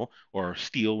 it's a metal, or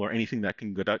steel, or anything that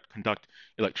can conduct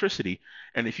electricity,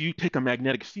 and if you take a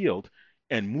magnetic field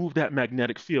and move that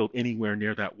magnetic field anywhere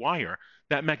near that wire,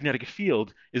 that magnetic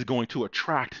field is going to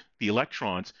attract the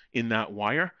electrons in that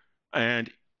wire,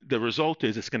 and the result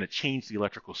is it's going to change the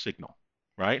electrical signal,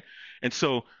 right? And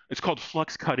so it's called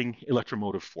flux cutting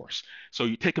electromotive force. So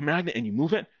you take a magnet and you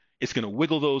move it, it's going to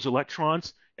wiggle those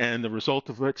electrons, and the result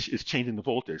of which is changing the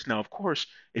voltage. Now, of course,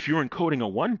 if you're encoding a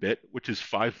 1 bit, which is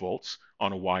 5 volts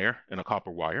on a wire, and a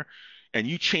copper wire, and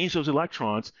you change those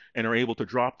electrons and are able to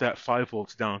drop that 5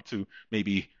 volts down to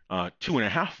maybe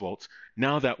 2.5 volts,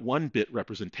 now that 1 bit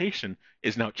representation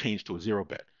is now changed to a 0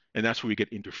 bit. And that's where we get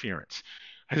interference.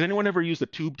 Has anyone ever used a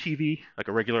tube TV, like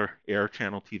a regular air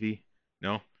channel TV?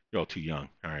 No? You're all too young.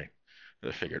 All right.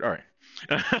 I figured. All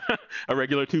right. A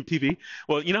regular tube TV.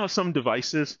 Well, you know how some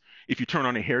devices, if you turn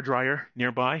on a hair dryer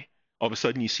nearby, all of a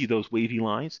sudden you see those wavy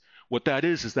lines? What that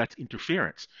is that's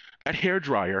interference. That hair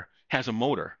dryer has a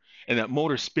motor, and that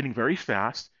motor is spinning very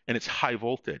fast, and it's high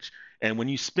voltage. And when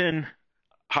you spin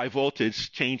high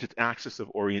voltage, change its axis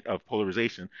of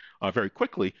polarization very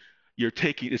quickly, you're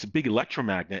taking, it's a big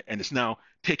electromagnet, and it's now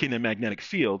taking the magnetic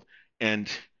field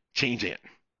and changing it,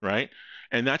 right?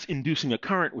 And that's inducing a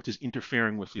current, which is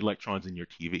interfering with the electrons in your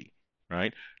TV,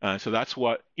 right? So that's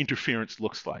what interference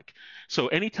looks like. So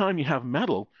anytime you have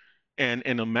metal and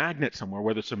a magnet somewhere,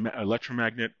 whether it's an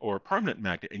electromagnet or a permanent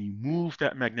magnet, and you move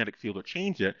that magnetic field or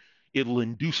change it, it'll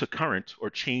induce a current or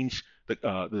change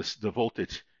the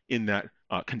voltage in that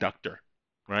conductor,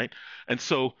 right? And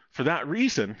so for that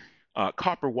reason,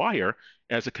 copper wire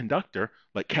as a conductor,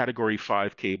 like category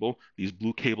 5 cable, these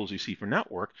blue cables you see for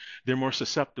network, they're more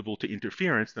susceptible to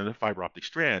interference than a fiber optic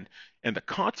strand. And the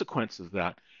consequence of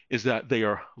that is that they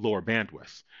are lower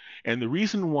bandwidth. And the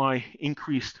reason why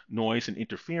increased noise and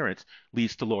interference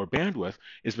leads to lower bandwidth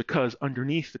is because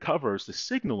underneath the covers, the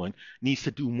signaling needs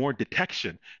to do more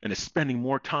detection and is spending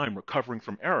more time recovering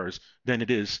from errors than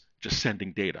it is just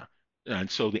sending data. And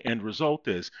so the end result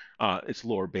is it's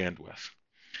lower bandwidth.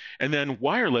 And then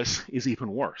wireless is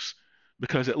even worse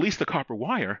because at least the copper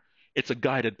wire, it's a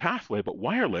guided pathway, but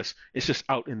wireless is just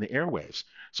out in the airwaves.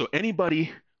 So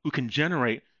anybody who can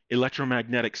generate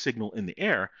electromagnetic signal in the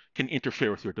air can interfere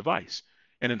with your device.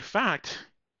 And in fact,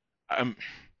 um,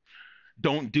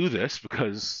 don't do this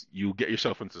because you get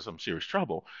yourself into some serious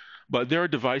trouble. But there are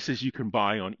devices you can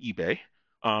buy on eBay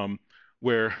um,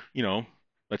 where,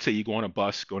 let's say you go on a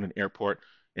bus, go to an airport,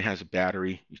 it has a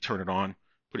battery, you turn it on,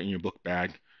 put it in your book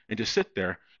bag, and just sit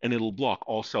there, and it'll block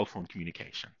all cell phone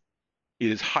communication.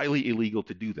 It is highly illegal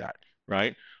to do that,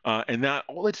 right? And that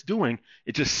all it's doing,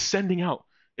 it's just sending out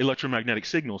electromagnetic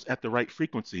signals at the right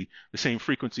frequency, the same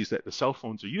frequencies that the cell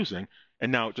phones are using,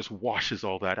 and now it just washes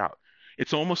all that out.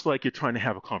 It's almost like you're trying to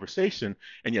have a conversation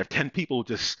and you have 10 people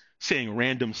just saying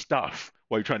random stuff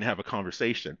while you're trying to have a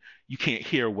conversation. You can't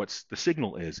hear what the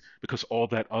signal is because all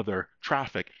that other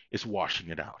traffic is washing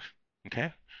it out.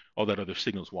 Okay? All that other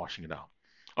signal is washing it out.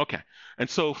 Okay. And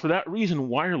so for that reason,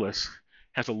 wireless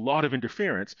has a lot of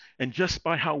interference. And just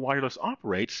by how wireless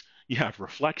operates, you have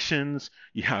reflections,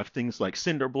 you have things like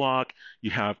cinder block, you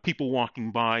have people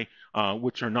walking by,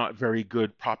 which are not very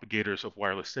good propagators of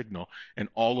wireless signal. And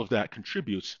all of that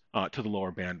contributes to the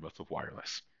lower bandwidth of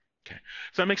wireless. Okay.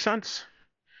 Does that make sense?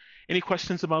 Any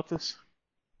questions about this?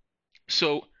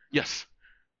 So, yes.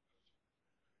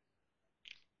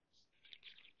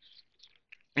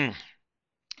 Mm.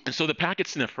 And so the packet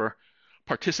sniffer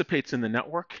participates in the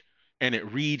network and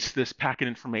it reads this packet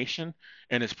information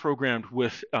and it's programmed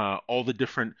with all the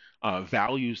different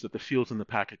values that the fields in the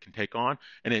packet can take on,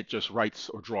 and it just writes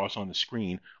or draws on the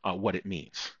screen what it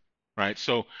means. Right?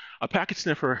 So a packet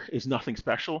sniffer is nothing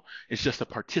special. It's just a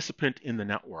participant in the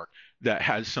network that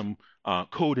has some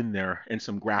code in there and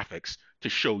some graphics to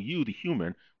show you, the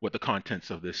human, what the contents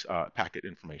of this packet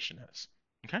information is.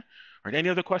 Okay? All right, any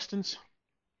other questions?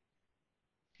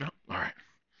 No? All right.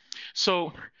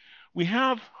 So we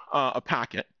have a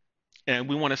packet and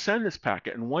we want to send this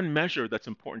packet. And one measure that's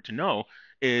important to know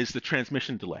is the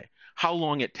transmission delay, how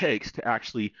long it takes to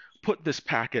actually put this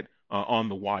packet on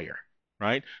the wire,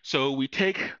 right? So we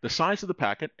take the size of the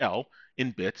packet, L,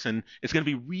 in bits, and it's going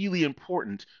to be really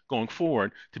important going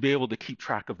forward to be able to keep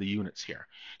track of the units here.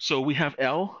 So we have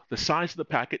L, the size of the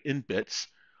packet in bits,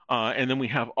 and then we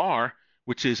have R,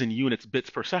 which is in units bits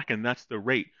per second. That's the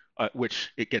rate at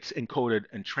which it gets encoded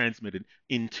and transmitted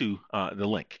into the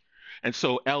link. And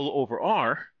so L over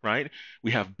R, right,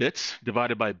 we have bits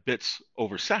divided by bits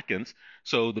over seconds.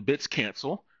 So the bits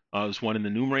cancel. There's one in the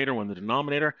numerator, one in the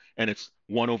denominator, and it's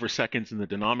 1 over seconds in the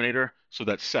denominator. So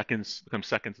that seconds becomes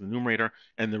seconds in the numerator,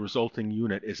 and the resulting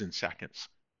unit is in seconds,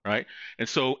 right? And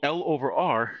so L over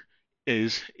R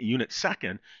is unit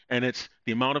second, and it's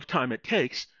the amount of time it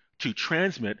takes to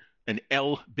transmit an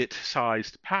L bit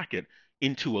sized packet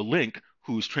into a link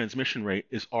whose transmission rate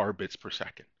is R bits per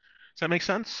second. Does that make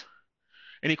sense?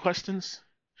 Any questions?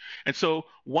 And so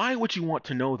why would you want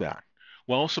to know that?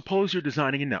 Well, suppose you're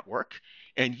designing a network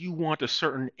and you want a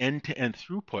certain end-to-end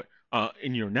throughput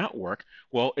in your network.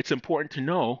 Well, it's important to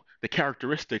know the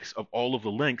characteristics of all of the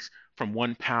links from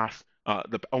one path,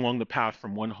 along the path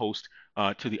from one host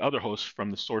to the other host,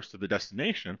 from the source to the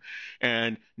destination.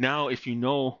 And now if you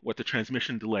know what the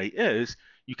transmission delay is,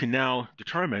 you can now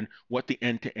determine what the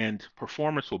end-to-end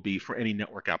performance will be for any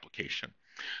network application.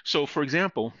 So for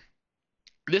example,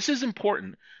 this is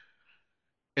important,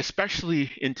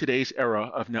 especially in today's era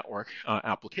of network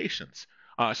applications.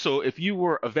 So if you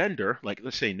were a vendor, like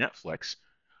let's say Netflix,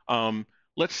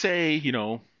 let's say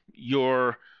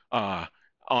you're on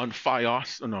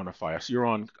Fios, not on Fios, you're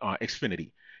on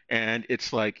Xfinity, and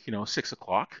it's like 6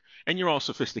 o'clock, and you're all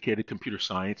sophisticated computer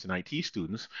science and IT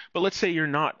students. But let's say you're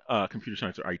not computer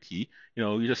science or IT,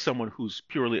 you're just someone who's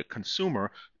purely a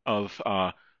consumer of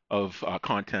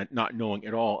content, not knowing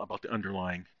at all about the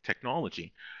underlying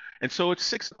technology. And so it's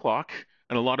 6 o'clock,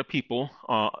 and a lot of people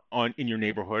in your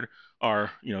neighborhood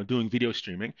are doing video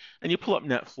streaming, and you pull up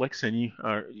Netflix and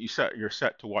you're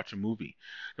set to watch a movie.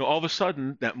 All of a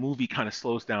sudden that movie kind of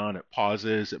slows down, it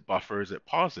pauses, it buffers, it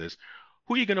pauses.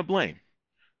 Who are you going to blame?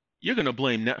 You're going to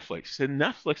blame Netflix. And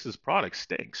Netflix's product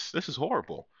stinks. This is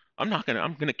horrible. I'm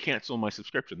going to cancel my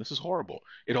subscription. This is horrible.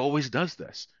 It always does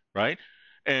this, right?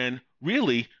 And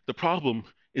really, the problem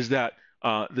is that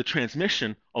the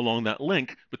transmission along that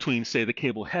link between, say, the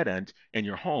cable head end and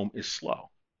your home is slow,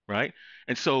 right?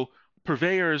 And so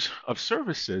purveyors of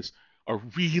services are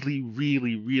really,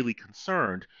 really, really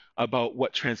concerned about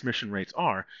what transmission rates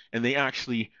are, and they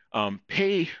actually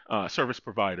pay service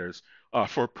providers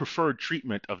for preferred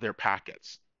treatment of their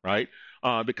packets, right?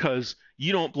 Because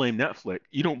you don't blame Netflix,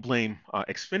 you don't blame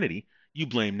Xfinity, you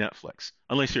blame Netflix,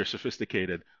 unless you're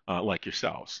sophisticated like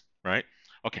yourselves, right?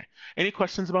 Okay. Any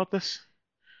questions about this?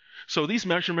 So these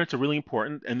measurements are really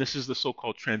important, and this is the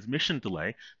so-called transmission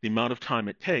delay, the amount of time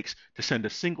it takes to send a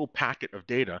single packet of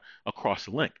data across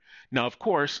a link. Now, of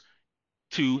course,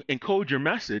 to encode your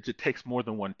message, it takes more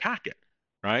than one packet,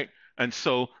 right? And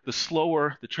so the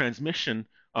slower the transmission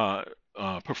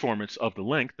performance of the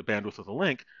link, the bandwidth of the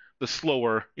link, the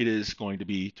slower it is going to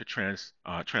be to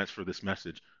transfer this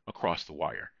message across the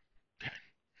wire. Okay.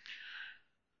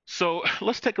 So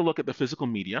let's take a look at the physical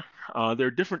media. There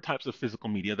are different types of physical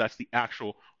media. That's the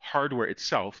actual hardware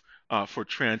itself for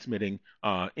transmitting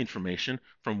information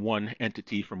from one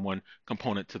entity, from one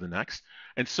component to the next.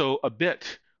 And so a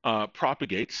bit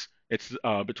propagates. It's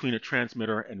between a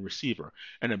transmitter and receiver.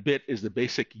 And a bit is the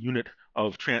basic unit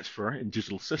of transfer in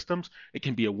digital systems. It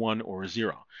can be a 1 or a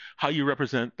 0. How you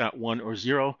represent that 1 or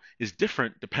 0 is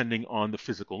different depending on the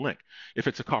physical link. If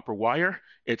it's a copper wire,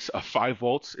 it's a 5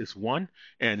 volts is 1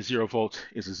 and 0 volts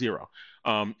is a 0.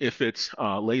 If it's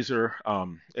laser,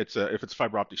 if it's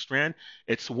fiber optic strand,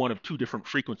 it's one of two different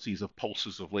frequencies of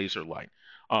pulses of laser light.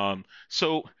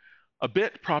 So a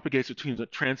bit propagates between the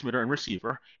transmitter and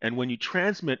receiver, and when you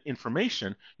transmit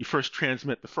information, you first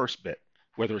transmit the first bit,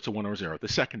 whether it's a 1 or 0, the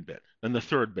second bit, then the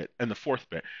third bit, and the fourth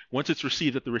bit. Once it's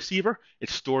received at the receiver,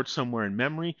 it's stored somewhere in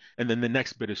memory, and then the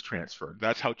next bit is transferred.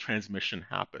 That's how transmission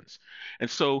happens.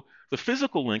 And so the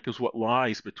physical link is what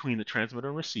lies between the transmitter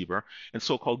and receiver, and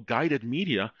so-called guided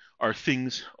media are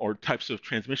things or types of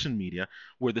transmission media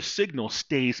where the signal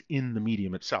stays in the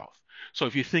medium itself. So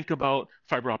if you think about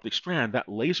fiber optic strand, that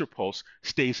laser pulse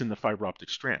stays in the fiber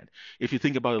optic strand. If you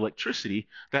think about electricity,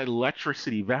 that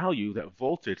electricity value, that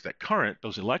voltage, that current,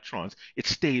 those electrons, it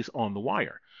stays on the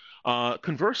wire.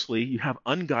 Conversely, you have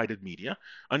unguided media.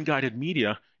 Unguided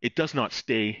media, it does not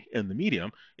stay in the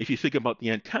medium. If you think about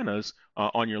the antennas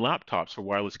on your laptops for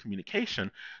wireless communication,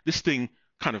 this thing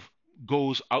kind of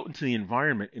goes out into the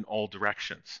environment in all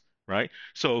directions, right?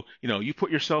 So, you put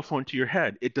your cell phone to your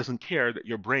head, it doesn't care that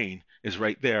your brain is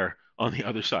right there on the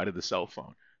other side of the cell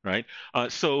phone, right?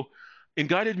 So in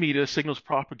guided media, signals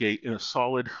propagate in a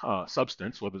solid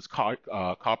substance, whether it's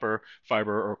copper,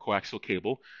 fiber, or coaxial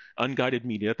cable. Unguided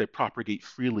media, they propagate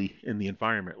freely in the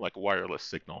environment like a wireless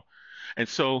signal. And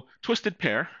so twisted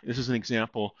pair, this is an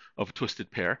example of a twisted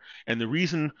pair. And the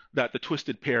reason that the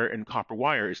twisted pair in copper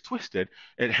wire is twisted,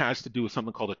 it has to do with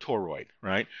something called a toroid,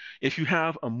 right? If you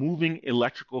have a moving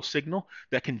electrical signal,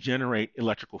 that can generate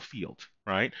electrical field,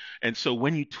 right? And so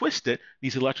when you twist it,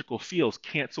 these electrical fields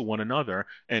cancel one another,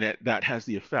 and that has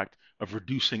the effect of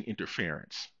reducing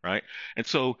interference, right? And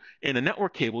so in a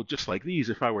network cable, just like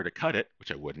these, if I were to cut it,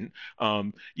 which I wouldn't,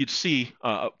 you'd see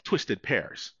twisted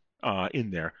pairs in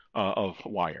there of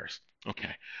wires.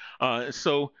 Okay,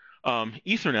 so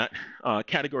Ethernet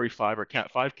Category 5 or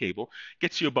Cat5 cable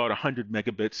gets you about 100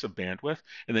 megabits of bandwidth,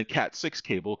 and then Cat6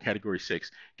 cable, Category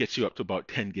 6, gets you up to about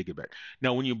 10 gigabit.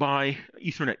 Now, when you buy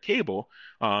Ethernet cable,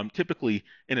 typically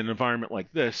in an environment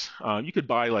like this, you could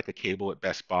buy like a cable at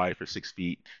Best Buy for 6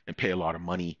 feet and pay a lot of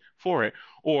money for it,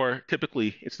 or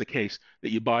typically it's the case that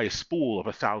you buy a spool of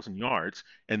 1,000 yards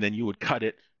and then you would cut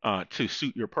it to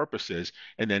suit your purposes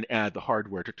and then add the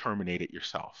hardware to terminate it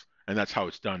yourself. And that's how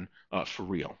it's done for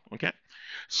real. Okay.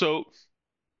 So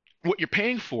what you're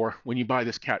paying for when you buy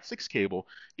this Cat6 cable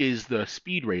is the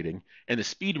speed rating, and the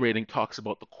speed rating talks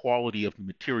about the quality of the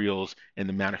materials and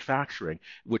the manufacturing,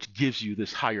 which gives you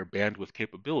this higher bandwidth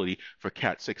capability for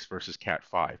Cat6 versus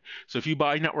Cat5. So if you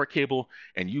buy network cable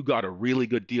and you got a really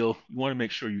good deal, you want to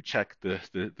make sure you check the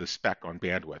spec on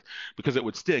bandwidth, because it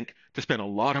would stink to spend a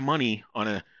lot of money on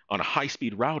a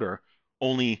high-speed router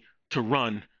only to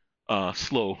run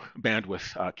slow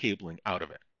bandwidth cabling out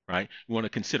of it. Right? You want to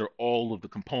consider all of the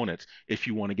components if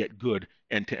you want to get good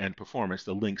end-to-end performance,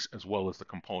 the links as well as the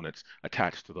components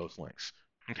attached to those links.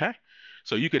 Okay?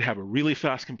 So you could have a really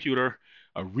fast computer,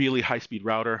 a really high-speed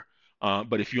router,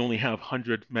 but if you only have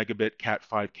 100 megabit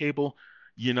Cat5 cable,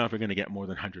 you're never going to get more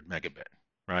than 100 megabit,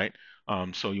 right?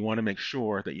 So you want to make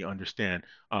sure that you understand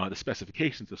the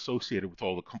specifications associated with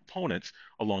all the components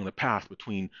along the path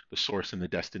between the source and the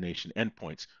destination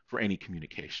endpoints for any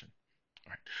communication.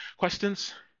 All right.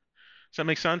 Questions? Does that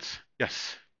make sense?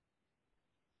 Yes.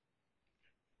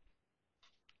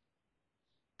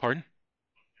 Pardon?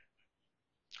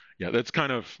 Yeah, that's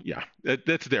kind of yeah,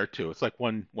 that's there too. It's like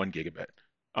one gigabit.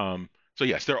 So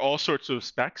yes, there are all sorts of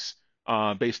specs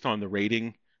based on the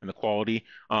rating and the quality,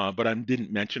 but I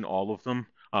didn't mention all of them.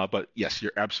 But yes,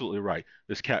 you're absolutely right.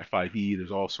 There's Cat 5e.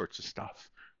 There's all sorts of stuff.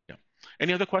 Yeah.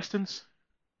 Any other questions?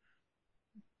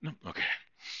 No. Okay.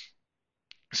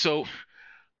 So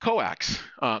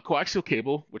coaxial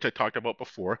cable, which I talked about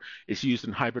before, is used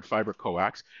in hybrid fiber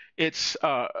coax. It's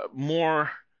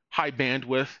more high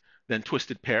bandwidth than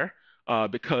twisted pair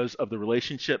because of the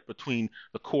relationship between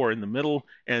the core in the middle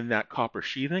and that copper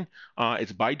sheathing.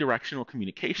 It's bidirectional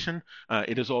communication.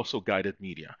 It is also guided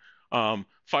media.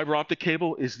 Fiber optic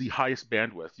cable is the highest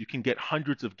bandwidth. You can get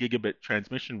hundreds of gigabit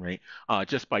transmission rate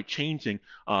just by changing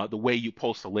the way you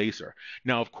pulse the laser.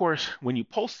 Now, of course, when you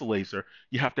pulse the laser,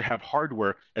 you have to have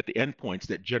hardware at the endpoints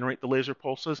that generate the laser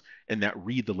pulses and that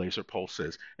read the laser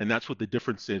pulses. And that's what the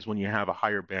difference is when you have a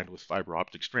higher bandwidth fiber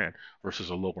optic strand versus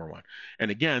a lower one.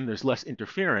 And again, there's less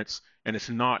interference and it's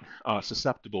not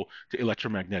susceptible to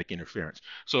electromagnetic interference.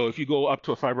 So if you go up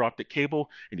to a fiber optic cable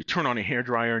and you turn on a hair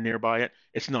dryer nearby it,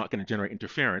 it's not going to generate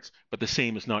interference, but the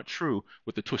same is not true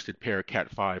with the twisted pair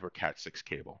Cat5 or Cat6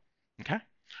 cable. Okay?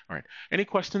 All right. Any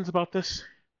questions about this?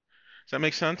 Does that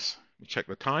make sense? Let me check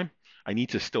the time. I need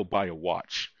to still buy a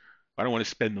watch. I don't want to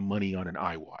spend the money on an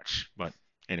iWatch, but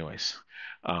anyways,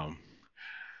 um,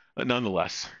 but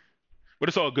nonetheless, but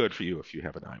it's all good for you if you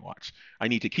have an iWatch. I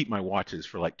need to keep my watches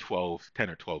for like 10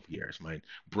 or 12 years. Mine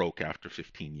broke after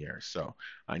 15 years, so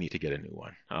I need to get a new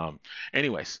one.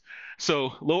 Anyways,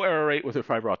 so low error rate with a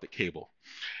fiber optic cable.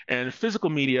 And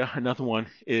physical media, another one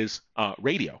is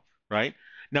radio, right?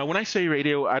 Now, when I say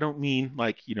radio, I don't mean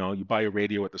like, you buy a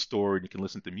radio at the store and you can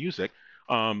listen to music.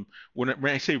 When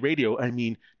I say radio, I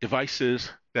mean devices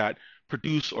that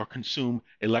produce or consume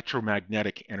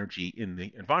electromagnetic energy in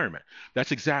the environment.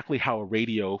 That's exactly how a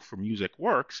radio for music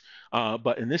works,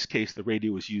 but in this case, the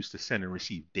radio is used to send and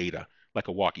receive data like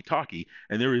a walkie-talkie,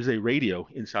 and there is a radio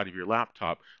inside of your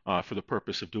laptop for the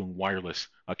purpose of doing wireless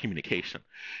communication.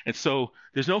 And so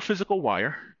there's no physical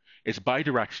wire, it's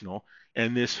bidirectional,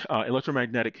 and this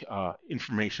electromagnetic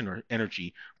information or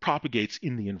energy propagates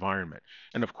in the environment.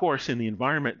 And of course, in the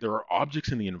environment, there are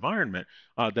objects in the environment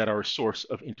that are a source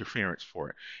of interference for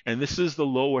it. And this is the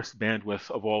lowest bandwidth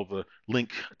of all the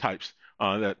link types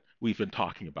that we've been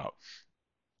talking about.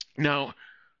 Now,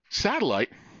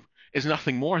 satellite is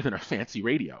nothing more than a fancy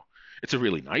radio. It's a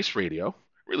really nice radio,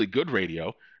 really good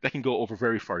radio that can go over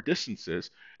very far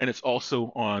distances, and it's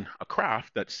also on a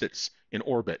craft that sits in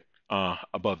orbit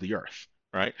above the Earth,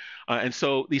 right? And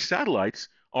so these satellites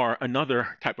are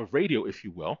another type of radio, if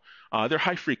you will. They're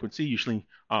high frequency, usually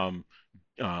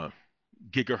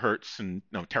gigahertz and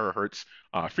terahertz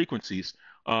frequencies,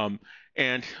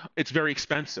 and it's very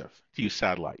expensive to use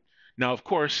satellite. Now, of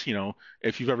course,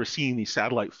 if you've ever seen these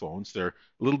satellite phones, they're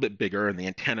a little bit bigger and the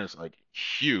antenna's like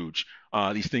huge.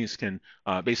 These things can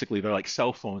basically, they're like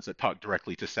cell phones that talk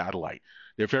directly to satellite.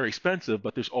 They're very expensive,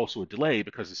 but there's also a delay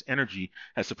because this energy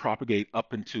has to propagate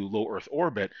up into low Earth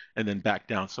orbit and then back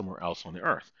down somewhere else on the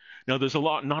Earth. Now, there's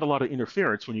not a lot of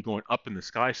interference when you're going up in the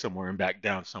sky somewhere and back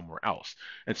down somewhere else.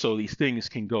 And so these things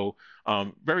can go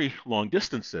very long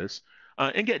distances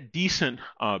and get decent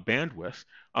bandwidth,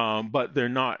 but they're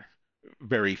not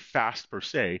very fast per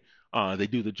se. They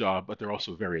do the job, but they're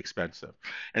also very expensive.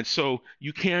 And so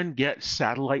you can get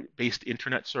satellite-based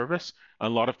internet service. A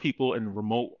lot of people in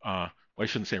remote, well, I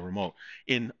shouldn't say remote,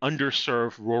 in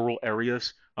underserved rural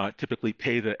areas typically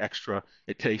pay the extra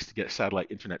it takes to get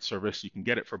satellite internet service. You can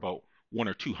get it for about $100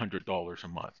 or $200 a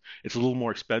month. It's a little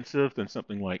more expensive than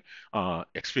something like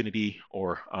Xfinity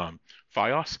or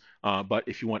Fios, but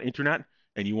if you want internet,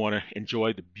 and you want to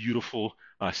enjoy the beautiful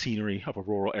scenery of a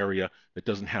rural area that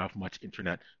doesn't have much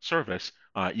internet service,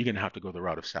 you're going to have to go the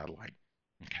route of satellite.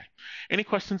 Okay. Any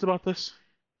questions about this?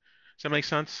 Does that make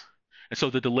sense? And so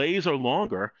the delays are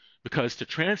longer because to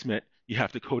transmit, you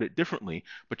have to code it differently,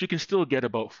 but you can still get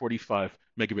about 45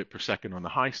 megabit per second on the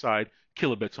high side,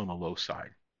 kilobits on the low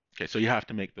side. Okay, so you have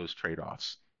to make those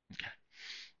trade-offs. Okay.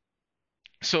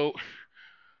 So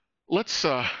let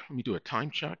me do a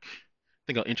time check.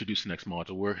 I think I'll introduce the next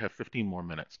module. We have 15 more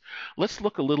minutes. Let's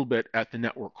look a little bit at the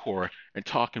network core and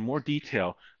talk in more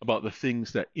detail about the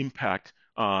things that impact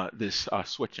this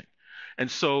switching.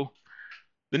 And so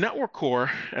The network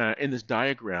core in this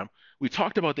diagram, we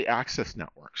talked about the access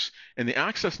networks. And the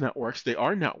access networks, they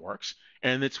are networks,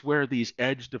 and it's where these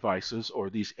edge devices or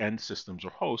these end systems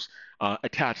or hosts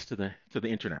attach to the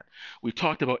internet. We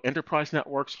talked about enterprise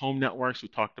networks, home networks. We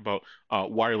talked about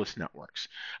wireless networks.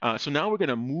 So now we're going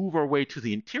to move our way to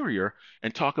the interior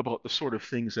and talk about the sort of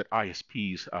things that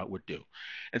ISPs would do.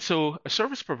 And so a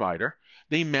service provider,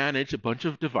 they manage a bunch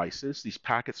of devices, these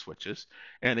packet switches.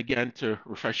 And again, to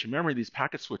refresh your memory, these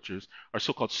packet switches are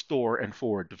so-called store and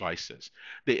forward devices.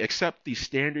 They accept these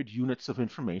standard units of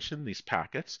information, these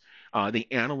packets, they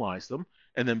analyze them,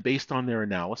 and then based on their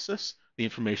analysis, the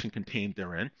information contained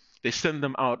therein, they send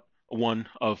them out one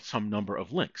of some number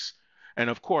of links. And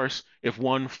of course, if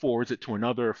one forwards it to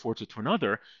another,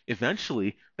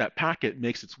 eventually that packet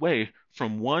makes its way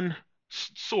from one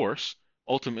source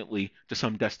ultimately to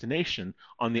some destination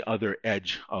on the other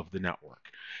edge of the network.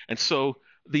 And so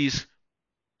these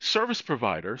service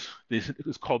providers, this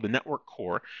is called the network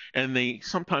core, and they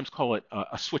sometimes call it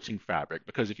a switching fabric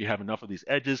because if you have enough of these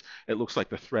edges, it looks like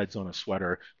the threads on a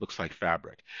sweater, looks like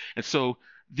fabric. And so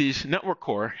this network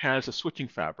core has a switching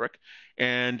fabric,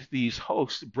 and these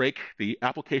hosts break the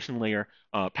application layer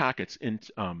packets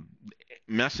into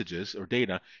messages or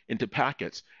data into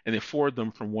packets, and they forward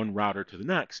them from one router to the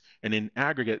next. And in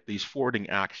aggregate, these forwarding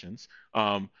actions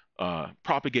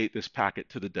propagate this packet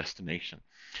to the destination.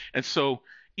 And so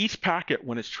each packet,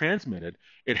 when it's transmitted,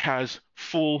 it has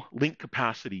full link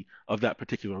capacity of that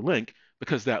particular link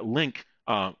because that link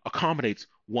accommodates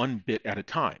one bit at a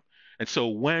time. And so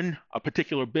when a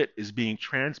particular bit is being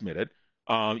transmitted,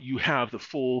 you have the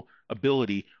full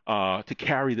ability to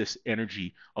carry this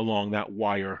energy along that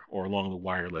wire or along the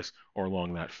wireless or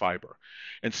along that fiber.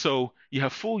 And so you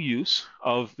have full use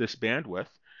of this bandwidth,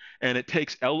 and it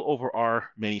takes L over R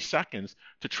many seconds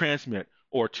to transmit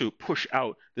or to push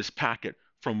out this packet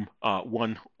from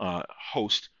one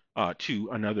host to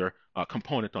another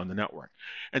component on the network.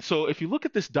 And so if you look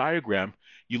at this diagram,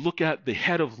 you look at the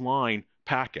head of line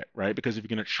packet, right? Because if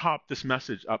you're going to chop this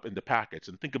message up into packets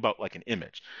and think about like an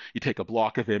image, you take a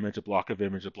block of image, a block of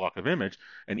image, a block of image,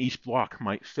 and each block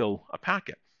might fill a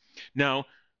packet. Now,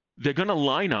 they're going to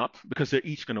line up because they're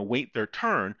each going to wait their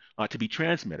turn to be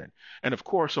transmitted. And of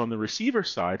course, on the receiver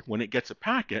side, when it gets a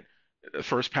packet, the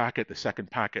first packet, the second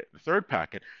packet, the third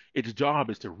packet, its job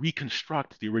is to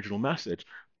reconstruct the original message,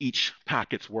 each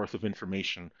packet's worth of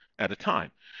information at a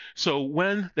time. So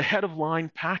when the head of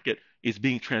line packet is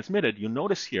being transmitted, you'll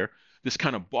notice here, this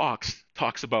kind of box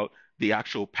talks about the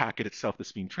actual packet itself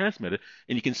that's being transmitted,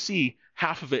 and you can see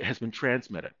half of it has been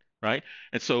transmitted, right?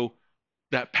 And so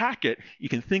that packet you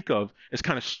can think of as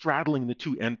kind of straddling the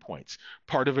two endpoints.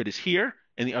 Part of it is here,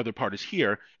 and the other part is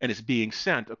here, and it's being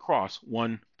sent across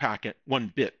one packet,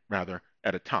 one bit rather,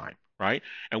 at a time, right?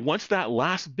 And once that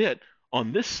last bit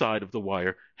on this side of the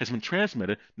wire has been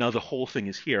transmitted, now the whole thing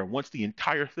is here. Once the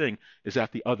entire thing is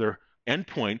at the other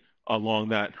endpoint along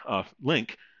that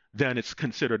link, then it's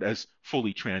considered as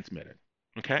fully transmitted,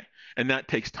 okay? And that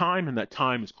takes time, and that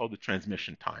time is called the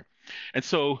transmission time. And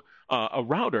so a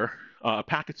router, a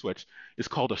packet switch, is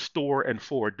called a store and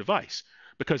forward device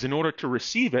because in order to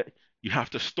receive it, you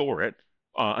have to store it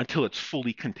until it's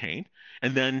fully contained.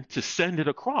 And then to send it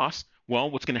across, well,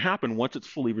 what's going to happen once it's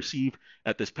fully received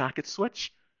at this packet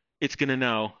switch, it's going to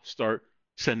now start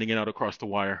sending it out across the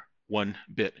wire one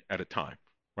bit at a time,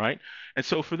 right? And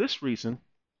so for this reason,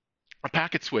 a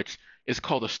packet switch is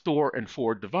called a store and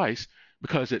forward device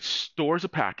because it stores a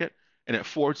packet and it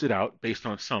forwards it out based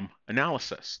on some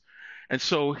analysis. And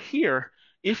so here,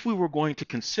 if we were going to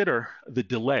consider the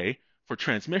delay for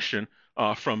transmission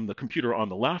from the computer on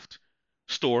the left,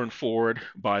 store and forward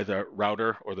by the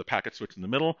router or the packet switch in the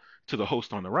middle to the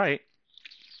host on the right,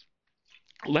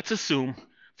 let's assume,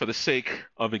 for the sake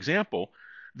of example,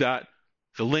 that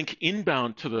the link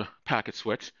inbound to the packet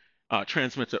switch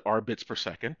transmits at R bits per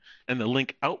second, and the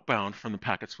link outbound from the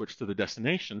packet switch to the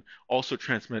destination also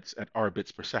transmits at R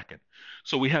bits per second.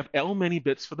 So we have L many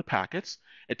bits for the packets.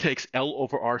 It takes L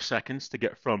over R seconds to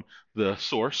get from the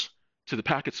source to the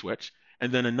packet switch,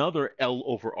 and then another L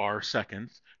over R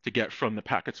seconds to get from the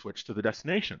packet switch to the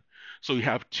destination. So you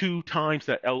have 2 times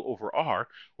that L over R,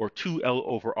 or 2L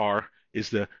over R is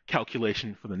the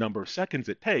calculation for the number of seconds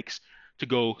it takes to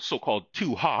go so-called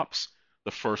 2 hops,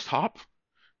 the first hop,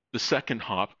 the second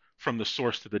hop from the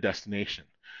source to the destination.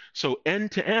 So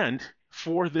end to end,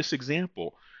 for this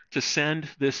example, to send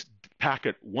this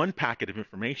packet, one packet of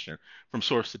information from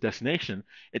source to destination,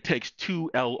 it takes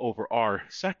 2L over R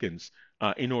seconds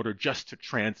in order just to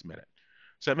transmit it.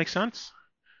 Does that make sense?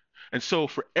 And so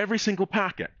for every single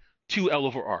packet, 2L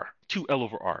over R, 2L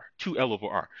over R, 2L over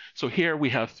R. So here we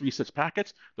have 3 such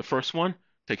packets. The first one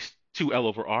takes 2L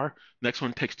over R. Next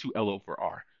one takes 2L over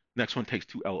R. Next one takes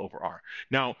 2L over R.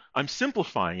 Now, I'm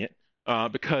simplifying it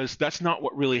because that's not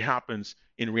what really happens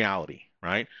in reality,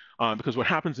 right? Because what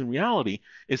happens in reality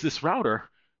is this router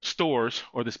stores,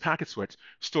 or this packet switch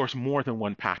stores more than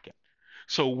one packet.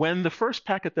 So when the first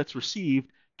packet that's received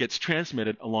gets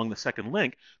transmitted along the second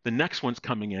link, the next one's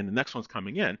coming in, the next one's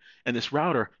coming in, and this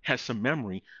router has some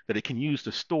memory that it can use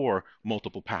to store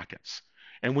multiple packets.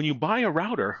 And when you buy a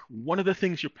router, one of the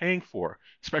things you're paying for,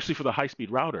 especially for the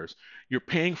high-speed routers, you're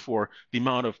paying for the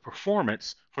amount of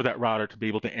performance for that router to be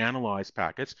able to analyze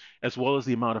packets, as well as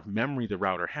the amount of memory the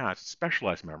router has,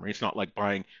 specialized memory. It's not like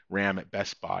buying RAM at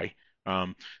Best Buy.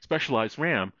 Specialized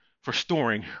RAM for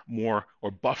storing more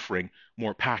or buffering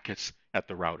more packets at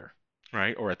the router,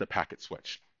 right? Or at the packet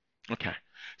switch. Okay,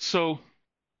 so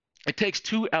it takes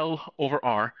 2L over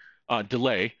R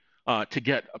delay to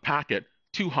get a packet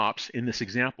 2 hops in this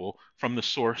example from the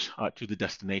source to the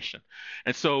destination.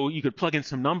 And so you could plug in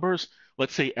some numbers.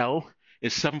 Let's say L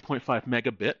is 7.5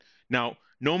 megabit. Now,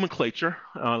 nomenclature,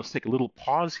 let's take a little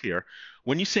pause here.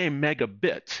 When you say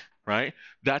megabit, right,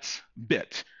 that's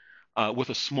bit with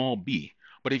a small b.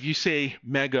 But if you say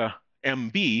mega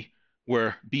MB,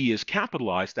 where B is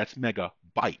capitalized, that's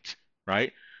megabyte,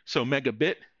 right? So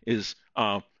megabit is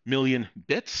million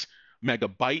bits.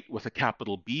 Megabyte with a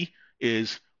capital B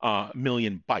is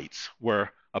million bytes,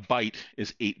 where a byte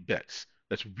is 8 bits.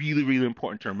 That's really, really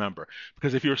important to remember.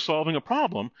 Because if you're solving a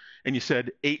problem and you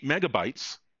said 8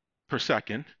 megabytes per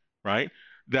second, right?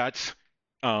 That's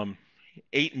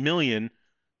 8 million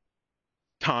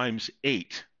times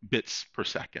 8 bits per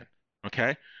second.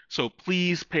 Okay? So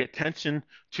please pay attention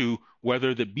to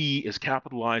whether the B is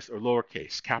capitalized or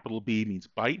lowercase. Capital B means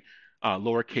byte,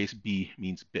 lowercase b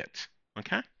means bit.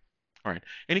 Okay? All right.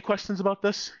 Any questions about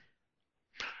this?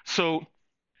 So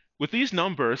with these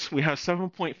numbers, we have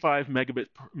 7.5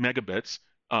 megabits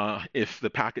if the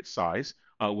packet size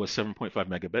was 7.5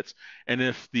 megabits, and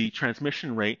if the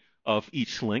transmission rate of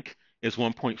each link is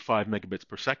 1.5 megabits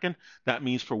per second, that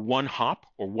means for 1 hop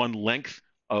or 1 length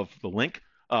of the link,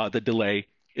 the delay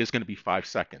is going to be 5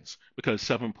 seconds because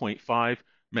 7.5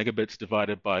 megabits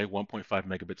divided by 1.5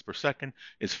 megabits per second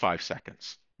is 5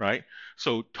 seconds, right?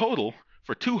 So total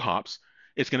for 2 hops,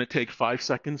 it's going to take 5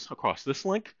 seconds across this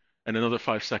link and another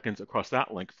 5 seconds across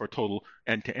that link for a total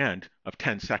end-to-end of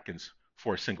 10 seconds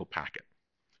for a single packet.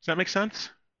 Does that make sense?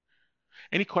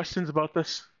 Any questions about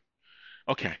this?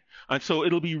 Okay, and so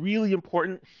it'll be really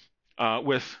important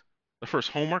with the first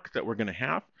homework that we're going to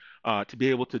have to be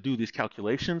able to do these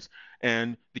calculations.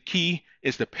 And the key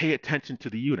is to pay attention to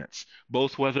the units,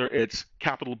 both whether it's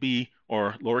capital B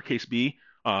or lowercase b,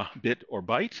 bit or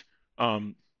byte,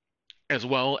 as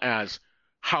well as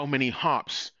how many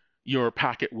hops your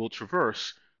packet will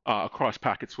traverse across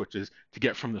packet switches to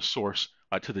get from the source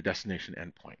to the destination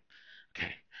endpoint.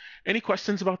 Okay, any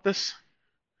questions about this?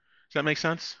 Does that make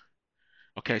sense?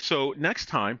 Okay, so next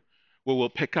time what we'll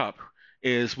pick up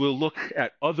is we'll look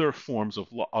at other forms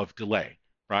of delay,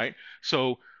 right?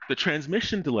 So the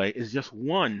transmission delay is just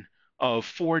one of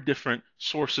 4 different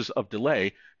sources of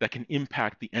delay that can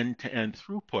impact the end-to-end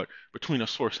throughput between a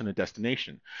source and a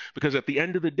destination. Because at the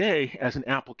end of the day, as an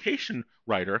application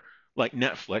writer like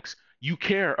Netflix, you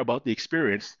care about the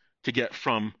experience to get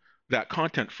from that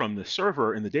content from the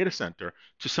server in the data center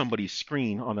to somebody's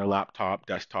screen on their laptop,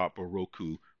 desktop, or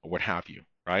Roku, or what have you,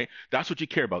 right? That's what you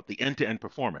care about, the end-to-end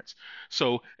performance.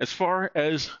 So as far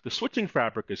as the switching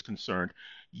fabric is concerned,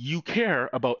 you care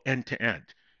about end-to-end.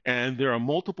 And there are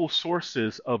multiple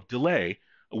sources of delay,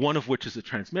 one of which is the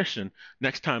transmission.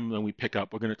 Next time when we pick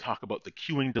up, we're going to talk about the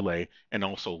queuing delay and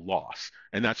also loss.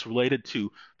 And that's related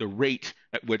to the rate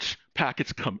at which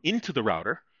packets come into the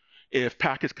router. If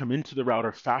packets come into the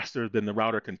router faster than the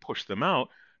router can push them out,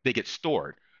 they get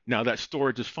stored. Now that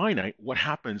storage is finite. What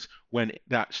happens when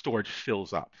that storage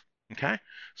fills up? Okay,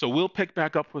 so we'll pick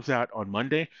back up with that on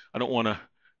Monday. I don't want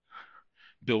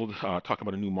to talk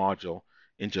about a new module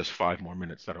in just 5 more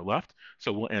minutes that are left.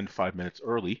 So we'll end 5 minutes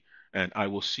early, and I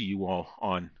will see you all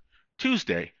on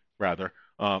Tuesday, rather.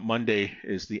 Monday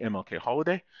is the MLK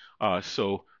holiday,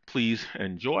 so please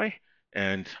enjoy,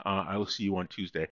 and I will see you on Tuesday.